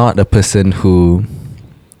he's not a person who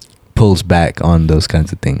pulls back on those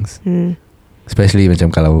kinds of things. Especially macam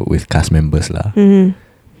kalau with cast members lah.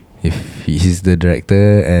 If he's the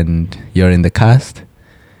director and you're in the cast,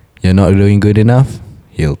 you're not doing good enough,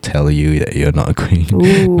 he'll tell you that you're not doing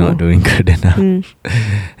good enough,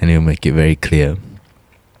 and he'll make it very clear.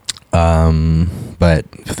 But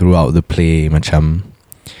throughout the play, macam,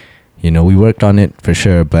 you know, we worked on it for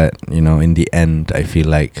sure, but you know, in the end, I feel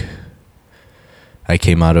like I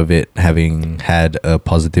came out of it having had a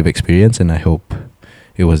positive experience, and I hope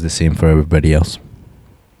it was the same for everybody else.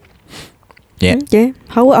 Yeah. Okay.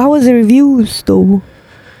 How was the reviews though?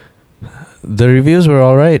 The reviews were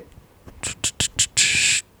alright.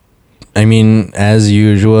 I mean, as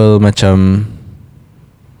usual, macam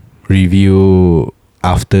review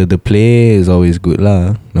after the play is always good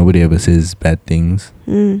lah. Nobody ever says bad things.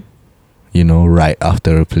 You know, right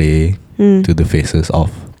after a play to the faces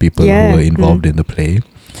of people who were involved in the play.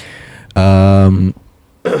 I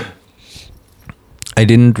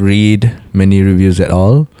didn't read many reviews at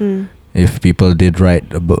all. If people did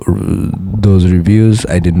write about those reviews,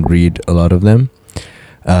 I didn't read a lot of them.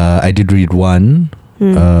 I did read one,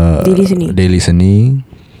 Daily Seni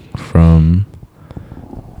from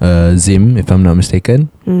Zim, if I'm not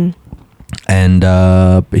mistaken. And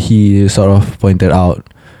he sort of pointed out,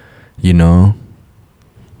 you know,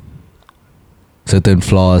 certain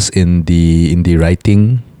flaws in the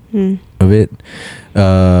writing of it,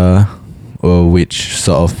 which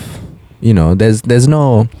sort of, you know, there's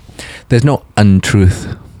no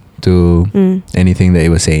untruth to anything that he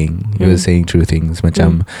was saying. He was saying true things.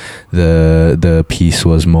 Macam the piece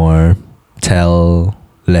was more tell,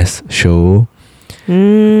 less show.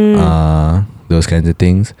 Those kinds of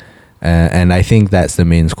things. And I think that's the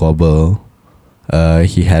main squabble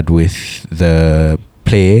he had with the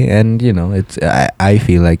play, and you know, I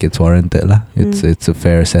feel like it's warranted lah. It's a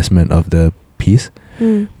fair assessment of the piece.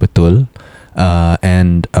 Betul.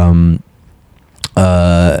 And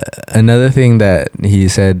another thing that he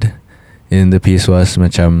said in the piece was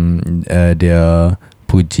macam dia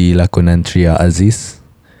puji lakonan Tria Aziz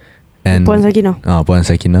and Puan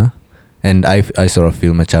Sakinah, and I sort of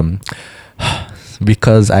feel macam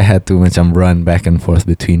because I had to macam run back and forth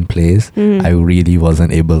between plays, I really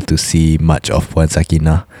wasn't able to see much of Puan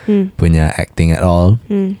Sakinah punya acting at all,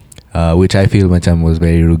 which I feel macam was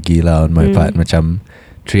very rugi lah on my part. Macam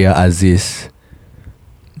Tria Aziz,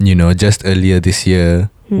 you know, just earlier this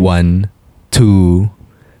year won 2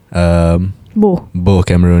 Bo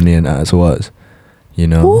Cameroonian awards, you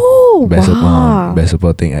know. Best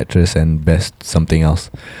supporting actress and best something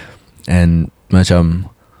else, and macam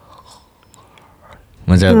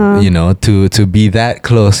Macam, you know, to be that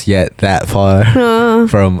close yet that far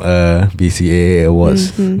from a BCA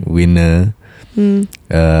awards winner,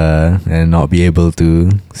 and not be able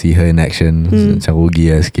to see her in action, macam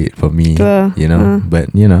rugi lah sikit for me, you know.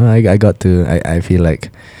 But you know, I got to, I feel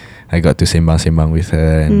like I got to sembang with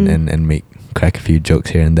her and make crack a few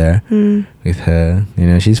jokes here and there with her. You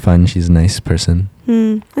know, she's fun. She's a nice person.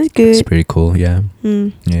 That's good. It's pretty cool. Yeah.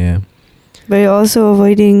 Yeah. But you're also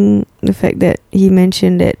avoiding the fact that he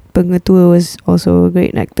mentioned that Pengetua was also a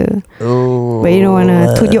great actor. Oh. But you don't want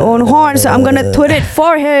to toot your own horn, so I'm going to toot it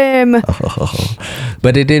for him.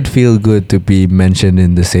 But it did feel good to be mentioned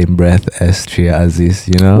in the same breath as Tria Aziz,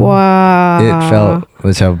 you know? Wow. It felt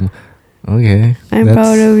macam, okay. I'm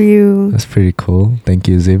proud of you. That's pretty cool. Thank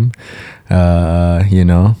you, Zim. You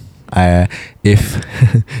know,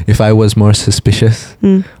 if I was more suspicious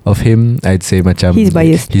of him, I'd say macam he's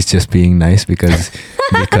biased. He's just being nice because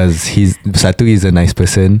he's a nice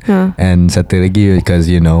person, and satu lagi because,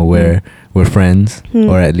 you know, we're friends,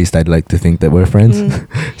 or at least I'd like to think that we're friends.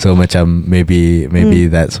 So macam maybe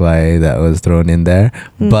that's why that was thrown in there.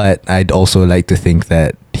 But I'd also like to think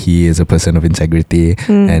that he is a person of integrity,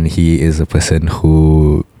 and he is a person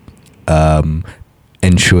who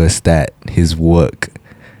ensures that his work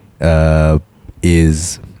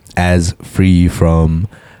is as free from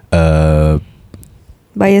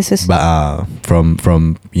biases,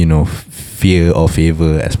 from you know, fear or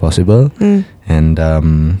favor as possible. And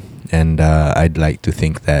I'd like to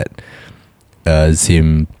think that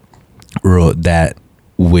Zim wrote that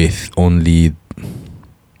with only,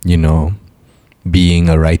 you know, being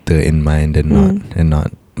a writer in mind and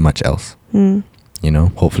not much else. You know,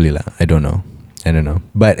 hopefully lah. I don't know.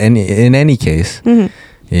 But in any case,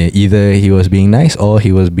 either he was being nice or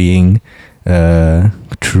he was being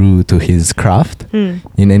true to his craft.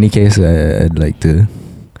 In any case, I'd like to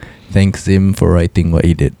thank Zim for writing what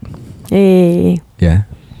he did. Hey. Yeah.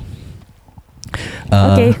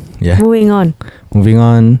 Okay. Yeah. Moving on.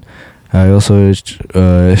 I also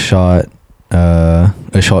shot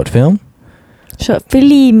a short film. Short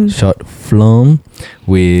film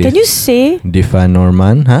with. Can you say? Difa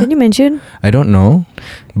Norman. Huh? Can you mention? I don't know,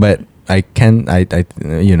 but I can. I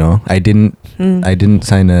you know, I didn't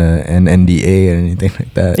sign an NDA or anything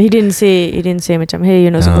like that. He didn't say macam, hey, you're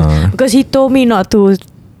not supposed, because he told me not to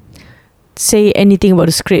say anything about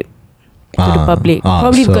the script to the public,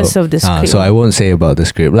 probably because of the script. So I won't say about the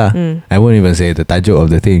script lah. I won't even say the tajuk of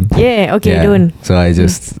the thing. Yeah, okay, don't. So I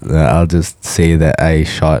just I'll just say that I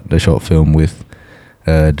shot the short film with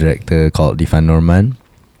a director called Difa Norman.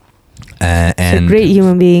 And he's a great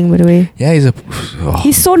human being, by the way. Yeah,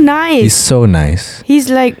 he's so nice. He's so nice. He's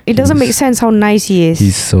like, it doesn't make sense how nice he is.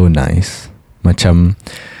 He's so nice. Macam,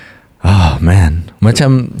 man.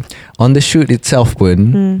 Macam on the shoot itself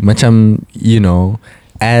pun, macam, you know,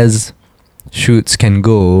 as shoots can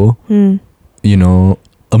go, you know,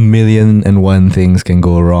 1,000,001 things can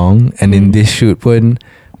go wrong, and in this shoot pun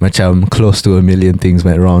macam close to 1,000,000 things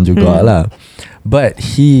went wrong juga lah. But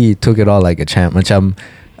he took it all like a champ. Macam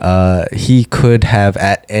he could have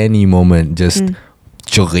at any moment just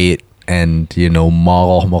jerit and, you know,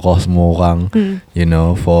 marah semua orang, you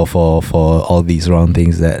know, for all these wrong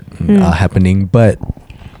things that are happening. But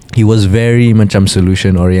he was very macam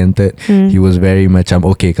solution oriented. He was very macam,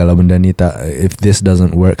 okay, kalau benda ni tak, if this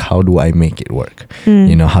doesn't work, how do I make it work?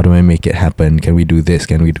 You know, how do I make it happen? Can we do this?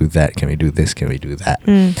 Can we do that? Can we do this? Can we do that?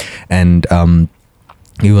 And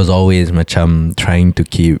he was always macam trying to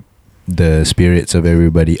keep the spirits of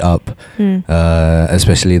everybody up,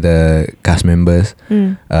 especially the cast members.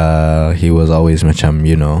 He was always macam,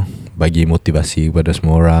 you know, bagi motivasi kepada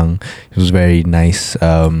semua orang. He was very nice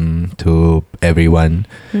to everyone,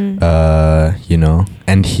 you know,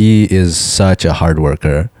 and he is such a hard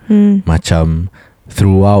worker. Macam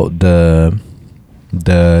throughout the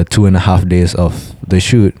 2.5 days of the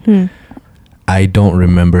shoot, I don't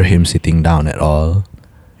remember him sitting down at all.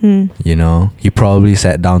 You know, he probably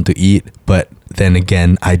sat down to eat, but then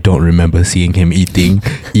again, I don't remember seeing him eating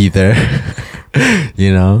either.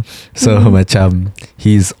 You know, so macam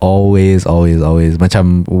he's always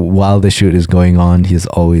macam while the shoot is going on, he's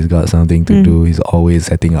always got something to do. He's always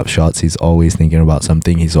setting up shots. He's always thinking about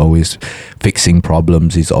something. He's always fixing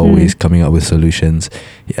problems. He's always coming up with solutions,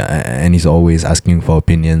 and he's always asking for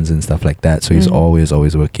opinions and stuff like that. So he's always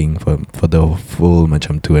working for the full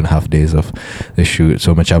macam 2.5 days of the shoot.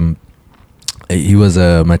 So macam he was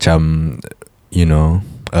a macam, you know,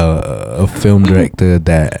 a film director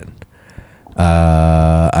that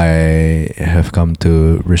I have come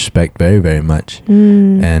to respect very, very much.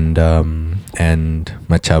 And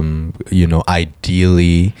macam, you know,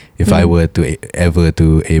 ideally, if I were to ever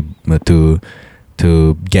to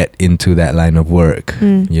to get into that line of work,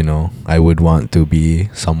 Mm. you know, I would want to be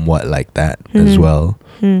somewhat like that as Mhm. well.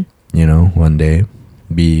 Mm. You know, one day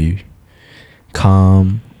be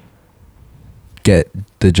calm, get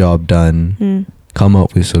the job done, Mm. come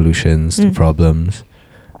up with solutions to Mm. problems,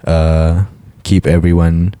 keep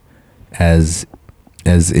everyone as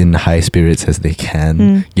in high spirits as they can,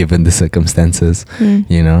 Mm. given the circumstances, Mm.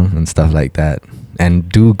 you know, and stuff like that. And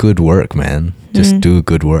do good work, man. Just Mm. do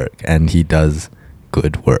good work. And he does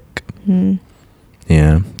good work. Mm.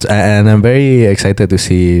 Yeah. And I'm very excited to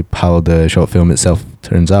see how the short film itself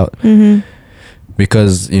turns out. Mhm.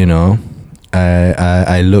 Because, you know,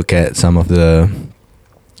 I look at some of the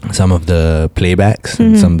playbacks,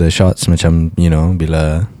 and Mhm. some of the shots, macam, you know,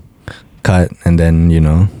 bila cut and then, you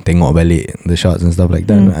know, tengok balik the shots and stuff like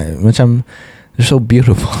that. Macam, they're so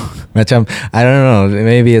beautiful. Macam, I don't know,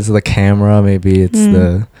 maybe it's the camera, maybe it's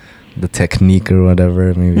the technique or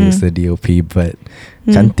whatever, maybe it's the DOP, but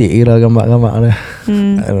cantik gila gambar-gambar dia.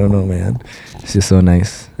 I don't know, man. It's just so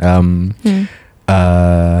nice.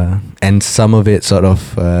 And some of it sort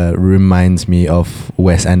of reminds me of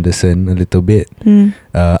Wes Anderson a little bit.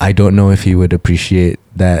 I don't know if he would appreciate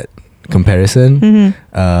that comparison,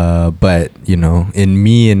 but you know,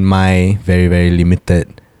 in my very, very limited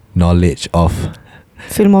knowledge of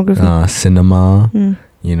Filmography. cinema,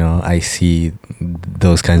 you know, I see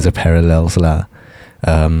those kinds of parallels lah.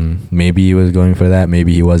 Maybe he was going for that,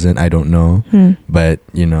 maybe he wasn't, I don't know. But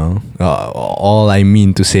you know, all I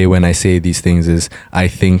mean to say when I say these things is I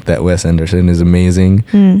think that Wes Anderson is amazing,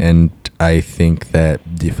 and I think that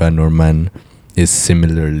Diva Norman is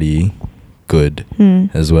similarly good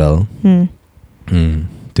as well.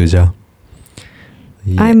 Tu je.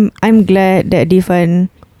 Yeah. I'm glad that Difan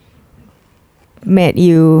met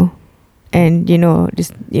you, and you know,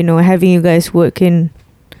 just, you know, having you guys work in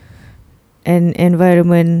an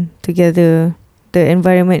environment together, the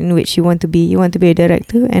environment in which you want to be. You want to be a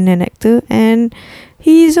director and an actor, and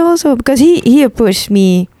he's also, because he approached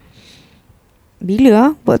me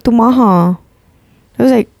bila waktu Maha. It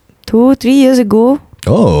was like 2-3 years ago.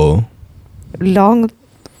 Oh,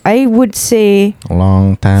 I would say a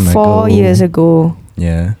long time 4 ago. years ago.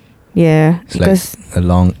 Yeah. Yeah, It's like because a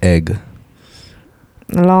long egg.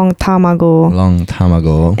 a long time ago. Long time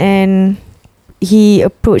ago. And he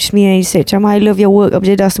approached me and he said, Chama, I love your work,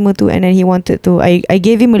 Abjada semua tu. And then he wanted to, I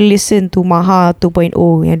gave him a listen to Maha 2.0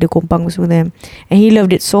 yang ada kompang semua tu. And he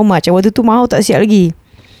loved it so much. And waktu tu Maha tak siap lagi.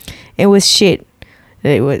 It was shit.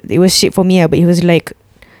 It was shit for me, but he was like,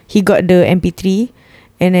 he got the MP3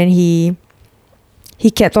 and then he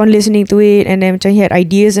kept on listening to it, and then macam he had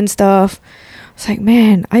ideas and stuff. It's like,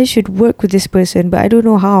 man, I should work with this person, but I don't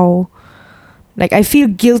know how. Like, I feel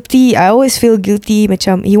guilty. I always feel guilty.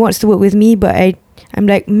 Macam he wants to work with me, but I'm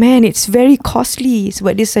like, man, it's very costly. So,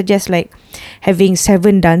 but this suggests like having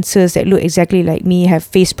 7 dancers that look exactly like me, have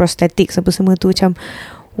face prosthetics, apa semua tu. Macam,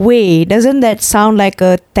 wait, doesn't that sound like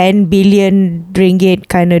a 10 billion ringgit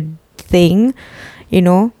kind of thing? You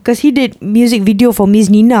know, because he did music video for Miss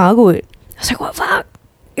Nina kot. I was like, what fuck?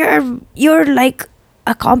 You're like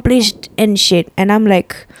accomplished and shit. And I'm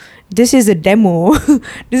like, this is a demo.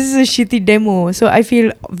 This is a shitty demo. So I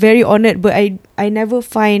feel very honored, but I never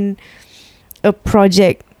find a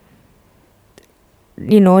project,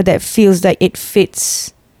 you know, that feels like it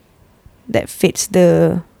fits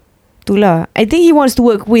the tu lah. I think he wants to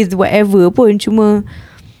work with whatever pun, cuma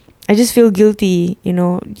I just feel guilty, you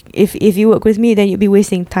know. If you work with me, then you'd be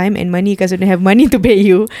wasting time and money because I don't have money to pay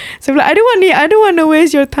you. So I'm like, I don't want to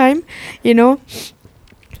waste your time, you know.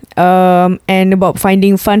 And about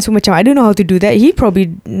finding funds, so macam I don't know how to do that. He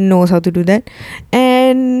probably knows how to do that,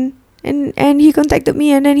 and he contacted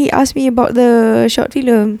me, and then he asked me about the short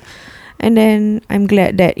film, and then I'm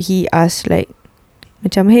glad that he asked, like,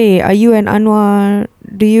 macam, hey, are you and Anwar,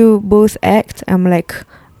 do you both act? I'm like,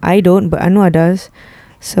 I don't, but Anwar does.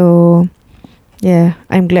 So yeah,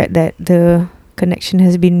 I'm glad that the connection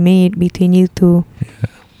has been made between you two.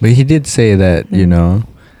 Yeah. But he did say that, you know,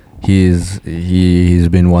 he's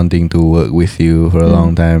been wanting to work with you for a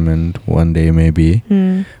long time, and one day maybe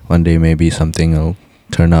something will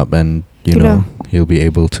turn up, and you know, he'll be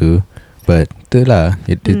able to. But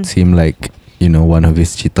it did seem like, you know, one of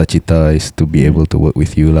his cita-cita is to be able to work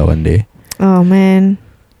with you lah one day. Oh man,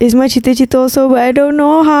 it's my cita-cita also, but I don't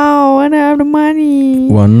know how. I don't have the money.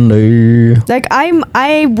 One day, like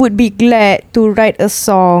I would be glad to write a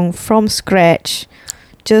song from scratch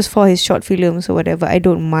just for his short films or whatever. I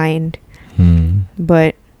don't mind.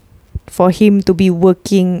 But for him to be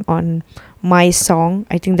working on my song,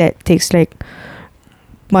 I think that takes like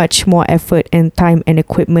much more effort and time and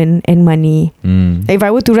equipment and money. If I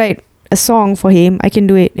were to write a song for him, I can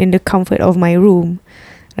do it in the comfort of my room,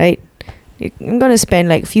 right? I'm gonna spend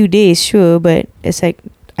like few days, sure, but it's like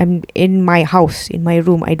I'm in my house, in my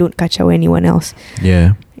room. I don't kacau anyone else.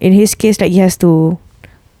 Yeah. In his case, like he has to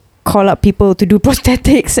call up people to do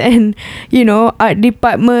prosthetics and art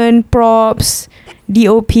department, props,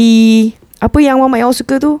 DOP. Apa yang Mamat yang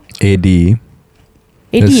suka tu? AD.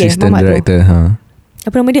 AD Assistant Mamat director, tu. huh?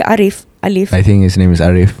 Apa nama dia? Alif. I think his name is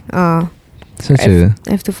Arif. Such I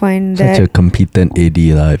have to find such that. a competent AD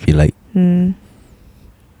lah, I feel like. And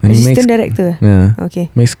he Assistant makes, director. yeah, Okay.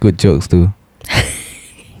 makes good jokes too.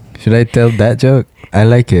 Should I tell that joke? I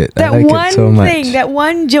like it. That I like one it so much. thing, that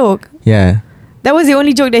one joke. Yeah. That was the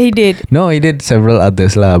only joke that he did. No, he did several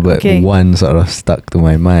others lah, but Okay. one sort of stuck to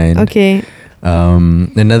my mind. Okay.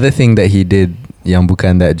 Another thing that he did yang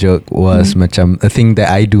bukan that joke was macam a thing that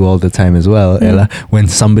I do all the time as well. Ialah when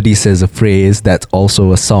somebody says a phrase that's also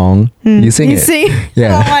a song, you sing it.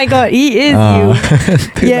 Yeah. Oh my god, he is you.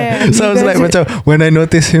 Yeah. So I was you like guys macam when I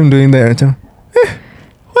noticed him doing that macam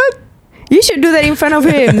what? You should do that in front of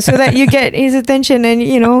him so that you get his attention and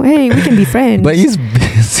hey, we can be friends. But he's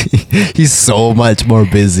busy. He's so much more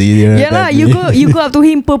busy. Yeah lah, you go up to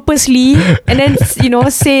him purposely and then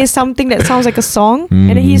say something that sounds like a song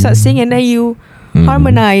and then he starts singing and then you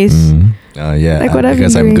harmonize. Yeah, Like what I've been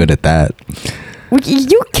because I'm doing. good at that.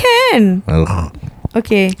 You can. Well,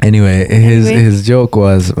 Okay. Anyway, his joke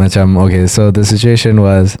was macam okay. So the situation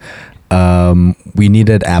was, we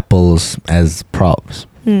needed apples as props.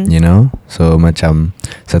 You know, so macam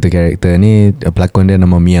satu karakter ni pelakon dia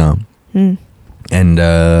nama Mia. And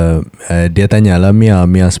dia tanya lah Mia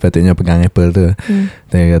sepatutnya pegang apple tu.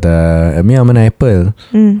 Dia kata Mia mana apple?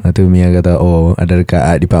 Lepas tu Mia kata oh ada dekat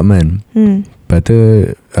art department. Lepas tu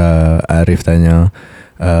Arif tanya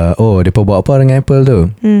oh mereka buat apa dengan apple tu?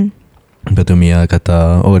 Lepas tu Mia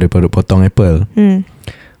kata oh mereka potong apple.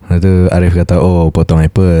 Lepas tu Arif kata oh potong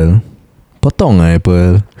apple. Potong lah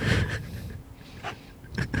apple.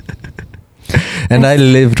 And I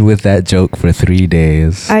lived with that joke for 3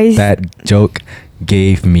 days. That joke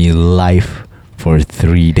gave me life for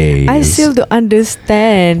 3 days. I still don't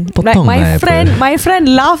understand. Like Potong lah my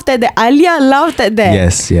friend laughed at that. Alia laughed at that.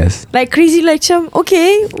 Yes. Like crazy, like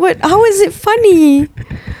okay, what? How is it funny?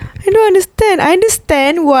 I don't understand. I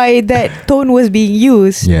understand why that tone was being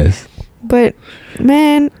used. Yes. But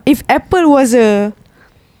man, if Apple was a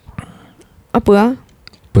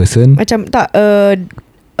person, macam tak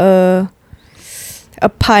a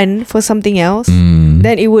pun for something else,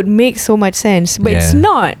 then it would make so much sense. But it's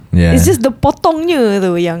not. Yeah. It's just the potongnya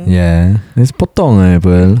tu yang. Yeah. It's potong lah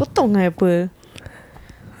apple. Potong lah apple.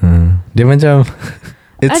 Dia macam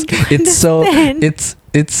it's so it's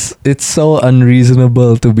so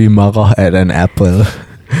unreasonable to be marah at an apple.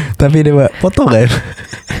 Tapi dia buat potong kan.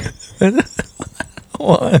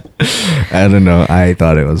 What? I don't know. I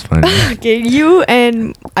thought it was funny. Okay, you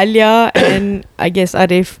and Alia and I guess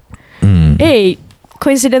Arif. Hey,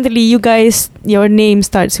 coincidentally, you guys, your name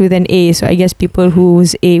starts with an A, so I guess people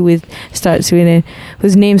whose name starts with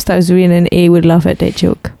an A would laugh at that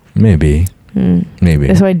joke. Maybe.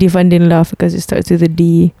 That's why Divan didn't laugh because it starts with a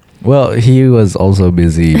D. Well, he was also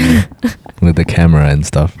busy with the camera and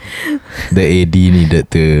stuff. The AD needed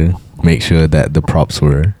to make sure that the props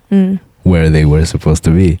were where they were supposed to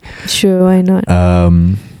be. Sure, why not?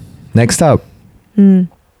 Next up,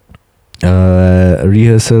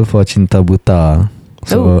 rehearsal for Cinta Buta.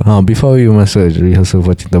 So before we masuk rehearsal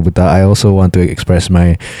for Cinta Buta, I also want to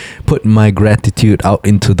put my gratitude out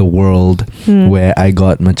into the world, where I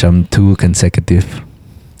got macam 2 consecutive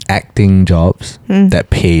acting jobs that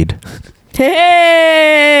paid.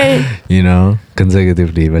 Hey!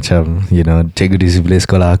 Consecutively macam, cikgu di sebelah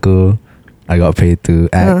sekolah aku, I got paid to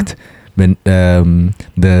act.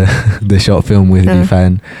 The short film with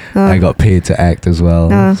Divan, I got paid to act as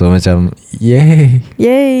well. So macam yay,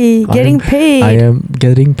 getting paid. I am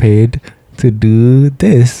getting paid to do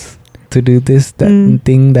this that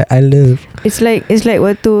thing that I love. It's like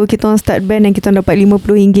waktu kita orang start band and kita orang dapat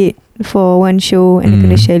RM50 for one show and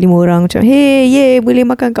kena share 5 orang macam hey yay boleh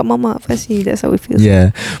makan kat mama pasti. That's how it feels. Yeah,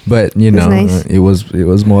 but nice. it was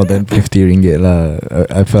more than RM50 lah.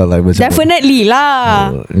 I felt like macam definitely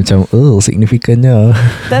lah. Macam significantnya.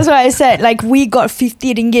 That's why I said like we got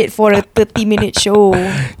RM50 for a 30-minute show.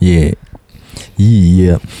 Yeah.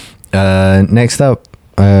 Next up,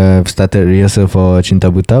 I've started rehearsal for Cinta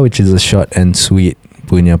Buta, which is a short and sweet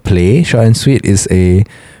punya play. Short and Sweet is a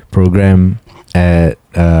program at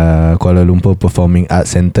Kuala Lumpur Performing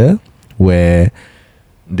Arts Centre, where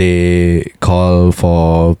they call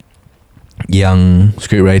for young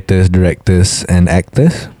scriptwriters, directors and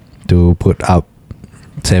actors to put up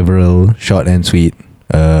several short and sweet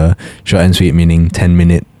Short and sweet meaning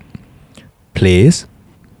 10-minute plays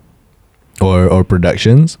or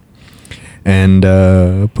productions, and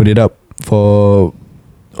put it up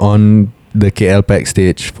on the KL Pack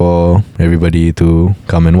stage for everybody to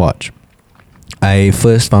come and watch. I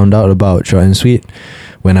first found out about Short and Sweet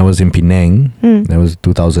when I was in Penang. That was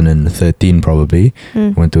 2013 probably.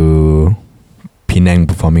 Went to Penang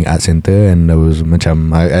Performing Arts Centre, and I was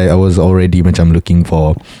I was already looking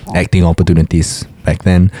for acting opportunities back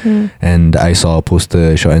then, and I saw a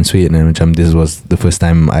poster Short and Sweet, and this was the first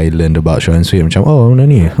time I learned about Short and Sweet.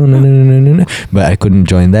 No. But I couldn't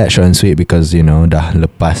join that Short and Sweet because dah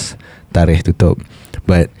lepas tarikh tutup.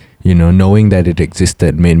 But knowing that it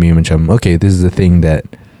existed made me okay, this is a thing that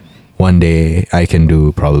one day I can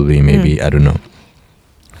do, probably, maybe, I don't know.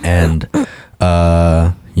 And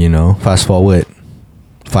fast forward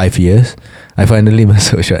 5 years, I finally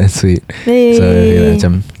masuk Short and Sweet. Yay.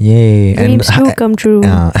 So yay. Dreams do come true.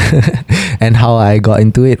 And how I got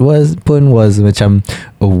into it was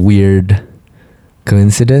a weird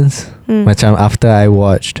coincidence. After I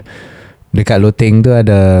watched, dekat Loteng tu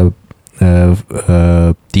ada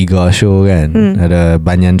 3 show kan. Ada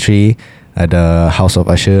Banyan Tree, ada House of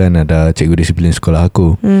Usher, and ada Cikgu Disiplin sekolah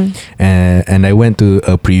aku. And I went to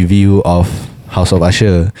a preview of House of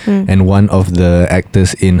Usher, and one of the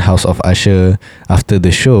actors in House of Usher after the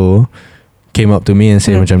show came up to me and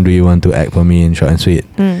said do you want to act for me in Short and Sweet?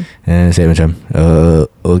 And I said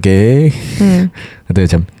okay.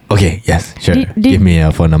 Kata okay, yes, sure. Give me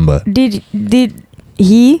a phone number. Did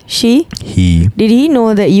she did he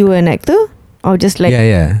know that you were an actor, or just like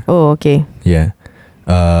yeah oh okay yeah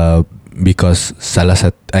because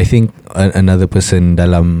I think another person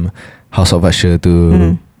dalam House of Usher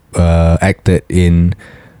tu acted in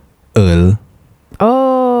Earl.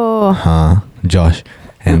 Josh,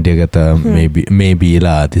 and dia kata maybe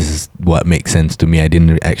lah, this is what makes sense to me. I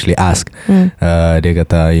didn't actually ask. Dia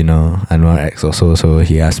kata Anwar acts also, so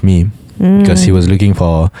he asked me because he was looking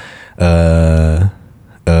for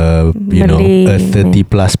Malay, a 30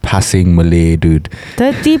 plus passing Malay dude.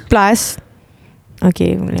 30 plus.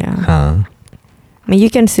 Okay, yeah. I mean,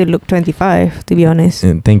 you can still look 25, to be honest.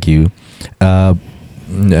 Thank you.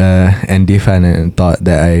 And Defan thought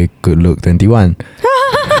that I could look 21.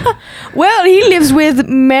 Well, he lives with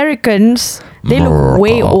Americans. They look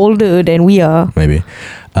way older than we are. Maybe.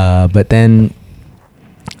 But then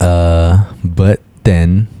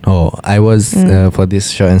I was for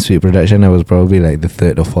this Short and Sweet production, I was probably like the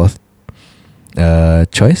 3rd or 4th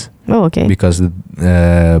choice. Oh, okay. Because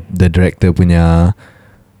the director punya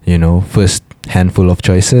first handful of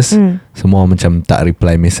choices, semua macam tak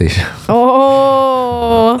reply message.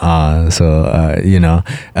 Oh.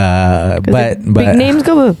 But big names ke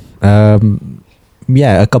apa?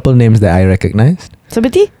 Yeah, a couple names that I recognized.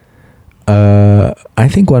 Seperti? I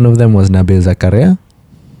think one of them was Nabil Zakaria.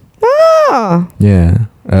 Ah. Yeah.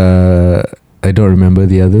 I don't remember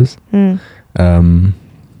the others.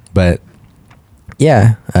 But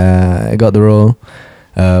yeah, I got the role.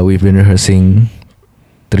 We've been rehearsing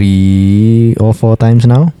 3 or 4 times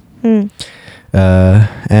now.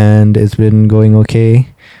 And it's been going okay.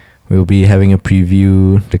 We'll be having a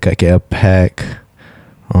preview dekat KL Pack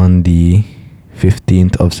on the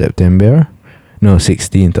 15th of September. No,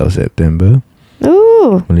 16th of September.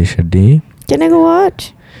 Ooh. Malaysia Day. Can I go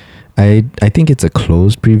watch? I think it's a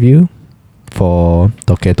closed preview for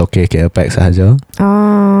Toke KL Pack sahaja.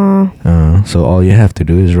 So all you have to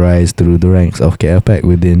do is rise through the ranks of KL Pack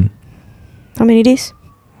within how many days?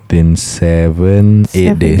 Within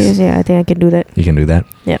 7-8 days. Yeah, I think I can do that. You can do that.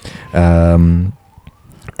 Yeah.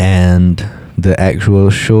 And the actual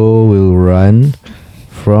show will run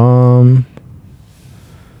from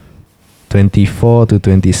 24 to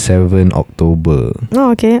 27 October. Oh,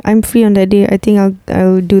 okay. I'm free on that day. I think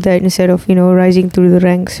I'll do that instead of rising through the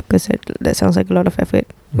ranks, because that sounds like a lot of effort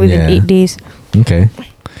within 8 days. Okay.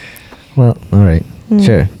 Well, all right.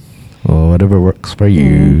 Sure. Well, whatever works for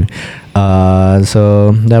you.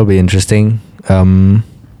 So that'll be interesting.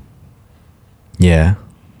 Yeah.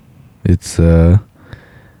 It's a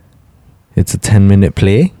 10-minute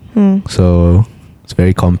play. So it's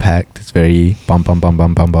very compact. It's very pum.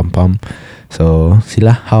 So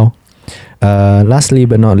sila how. Lastly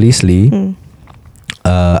but not leastly,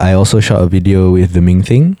 I also shot a video with the Ming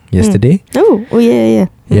Thing yesterday. Oh yeah.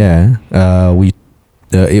 Yeah.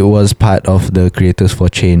 It was part of the Creators for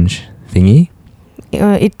Change thingy.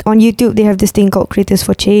 On YouTube they have this thing called Creators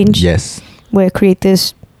for Change. Yes. Where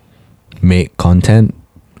creators make content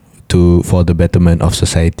for the betterment of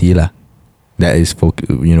society lah. That is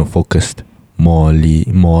focused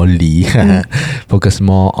focused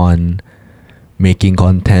more on making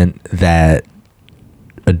content that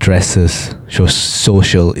addresses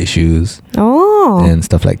social issues Oh, and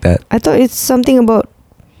stuff like that. I thought it's something about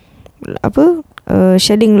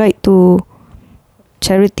shedding light to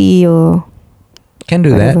charity or Can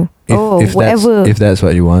do whatever. that whatever. if that's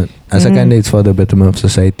what you want. Asalkan it's for the betterment of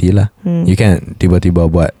society lah. You can't tiba-tiba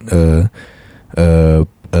buat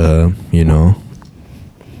you know,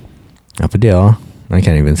 apa dia? I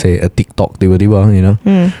can't even say a TikTok tiba-tiba, you know.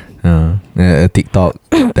 A TikTok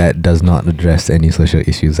that does not address any social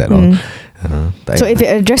issues at all. So if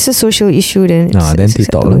it addresses social issue, then then it's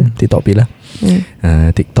TikTok acceptable. lah. TikTok pilih.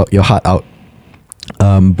 TikTok your heart out.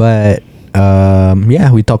 But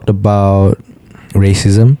we talked about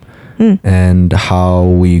racism and how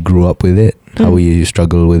we grew up with it, how we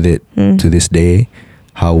struggle with it to this day,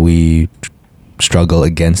 how we struggle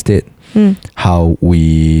against it, how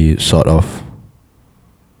we sort of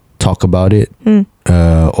talk about it,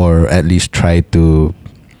 or at least try to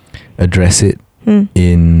address it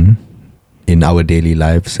in our daily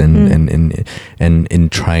lives, and in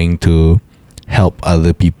trying to help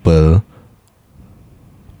other people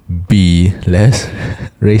be less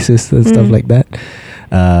racist and stuff like that.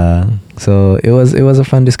 So it was a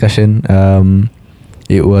fun discussion.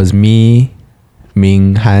 It was me,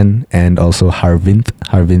 Ming, Han, and also Harvind.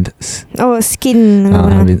 Skin.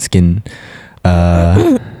 Harvind Skin.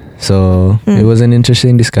 So it was an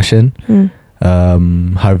interesting discussion.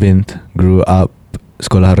 Harvind grew up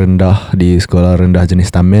sekolah rendah di sekolah rendah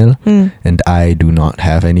jenis Tamil, and I do not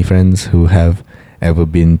have any friends who have ever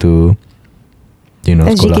been to, you know,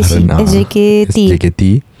 sekolah rendah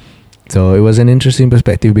SJKT. So it was an interesting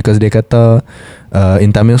perspective because they kata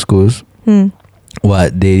in Tamil schools,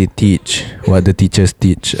 what the teachers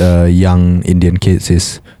teach young Indian kids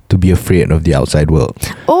is to be afraid of the outside world.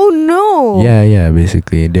 Oh no! Yeah,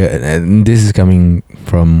 basically. And this is coming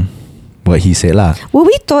from what he said lah. Were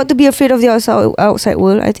we taught to be afraid of the outside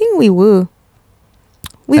world? I think we were.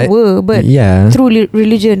 But through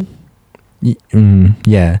religion.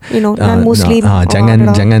 Yeah. You know, non-Muslim.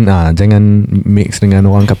 Jangan mix dengan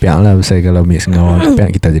orang kapiak lah. Pasal kalau mix dengan orang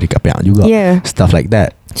kapiak, kita jadi kapiak juga. Yeah. Stuff like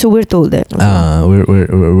that. So we're told that.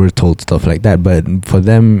 We're told stuff like that. But for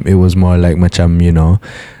them, it was more like macam, you know,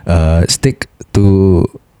 stick to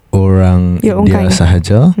orang India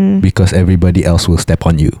sahaja because everybody else will step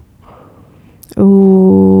on you.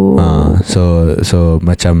 Oh. So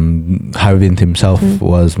macam Harvind himself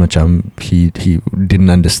was macam he didn't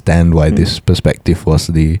understand why this perspective was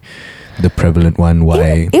the prevalent one.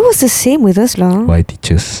 Why it was the same with us lah. Why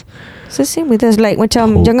teachers? It's the same with us. Like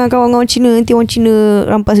macam jangan kawan orang Cina, nanti orang Cina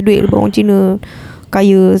rampas duit daripada orang Cina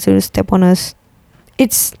kaya, so step on us.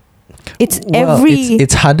 It's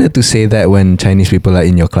it's harder to say that when Chinese people are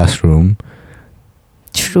in your classroom.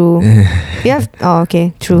 True.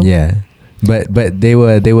 Okay, true. Yeah. But they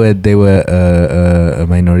were a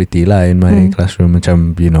minority lah in my classroom.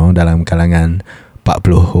 Macam, you know, dalam kalangan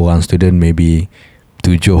 40 orang student, maybe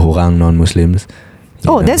 7 orang non-Muslims.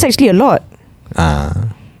 That's actually a lot.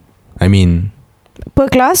 I mean, per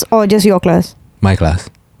class or just your class? My class.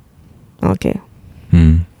 Okay.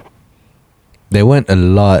 There weren't a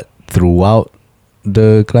lot throughout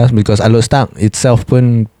the class because Alor Stark itself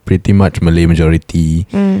pun pretty much Malay majority.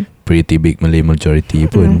 Pretty big Malay majority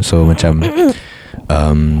pun. So macam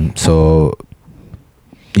so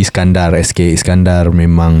SK Iskandar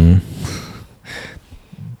memang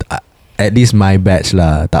at least my batch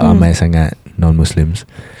lah tak ramai sangat non-Muslims.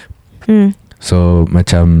 So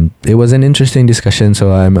macam it was an interesting discussion.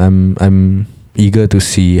 So I'm eager to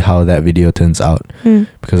see how that video turns out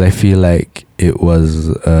because I feel like it was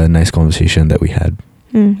a nice conversation that we had.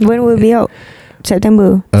 When will it be out?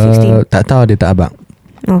 September 16? Tak tahu, dia tak abang.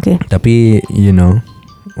 Okay. Tapi you know,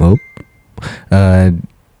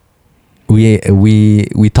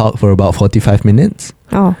 we talked for about 45 minutes.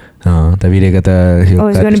 Tapi dia kata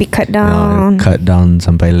it's going to be cut down. Cut down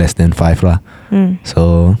sampai less than 5 lah.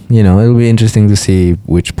 So you know, it'll be interesting to see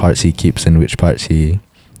which parts he keeps and which parts he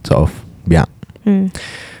sort of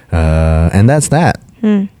and that's that.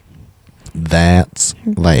 That's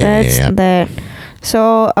that.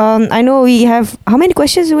 So I know we have, how many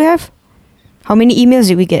questions do we have? How many emails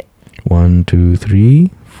did we get? 1, 2,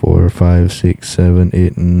 3, 4, 5, 6, 7,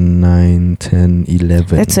 8, 9, 10,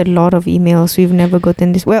 11. That's a lot of emails. We've never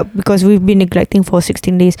gotten this. Well, because we've been neglecting for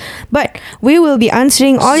 16 days. But we will be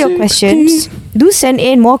answering all your questions. Do send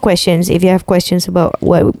in more questions if you have questions about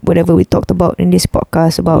whatever we talked about in this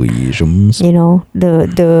podcast about, you know,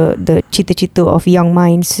 the cita-cita of young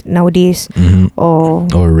minds nowadays, or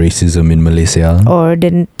racism in Malaysia, or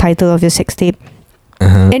the title of your sex tape.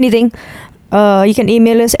 Anything. You can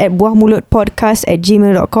email us at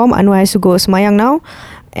buahmulutpodcast@gmail.com. Anwar has to go semayang now.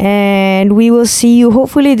 And we will see you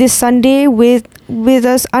hopefully this Sunday with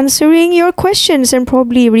us answering your questions and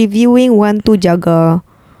probably reviewing One Tu Jaga.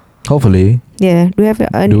 Hopefully. Yeah. Do we have Do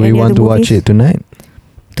we any want other to watch movies? it tonight?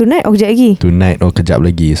 Tonight or kejap lagi? Tonight or kejap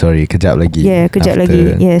lagi. Sorry, kejap lagi. Yeah, kejap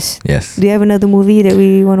lagi. Yes. Yes. Do you have another movie that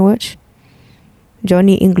we want to watch?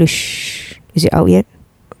 Johnny English. Is it out yet?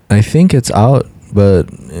 I think it's out, but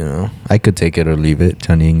I could take it or leave it.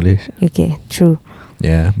 Johnny English. Okay, true.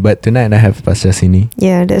 Yeah, but tonight I have Pasca Sini.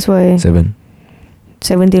 Yeah, that's why 7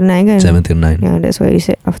 till 9 kan? 7 till 9. Yeah, that's why you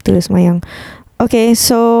said after semayang. Okay,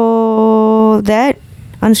 so that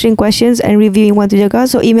answering questions and reviewing One Tu Jaga.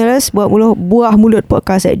 So email us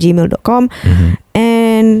buahmulutpodcast@gmail.com.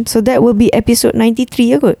 And so that will be episode 93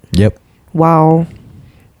 ya kot? Yep. Wow.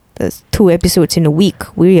 That's 2 episodes in a week.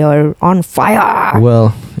 We are on fire.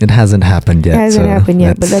 Well, it hasn't happened yet. It hasn't happened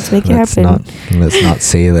yet, but let's make it happen. Let's not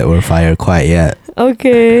say that we're fire quite yet.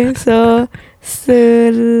 Okay, so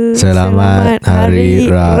Selamat Hari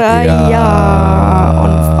Raya.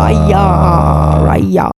 On fire. Raya.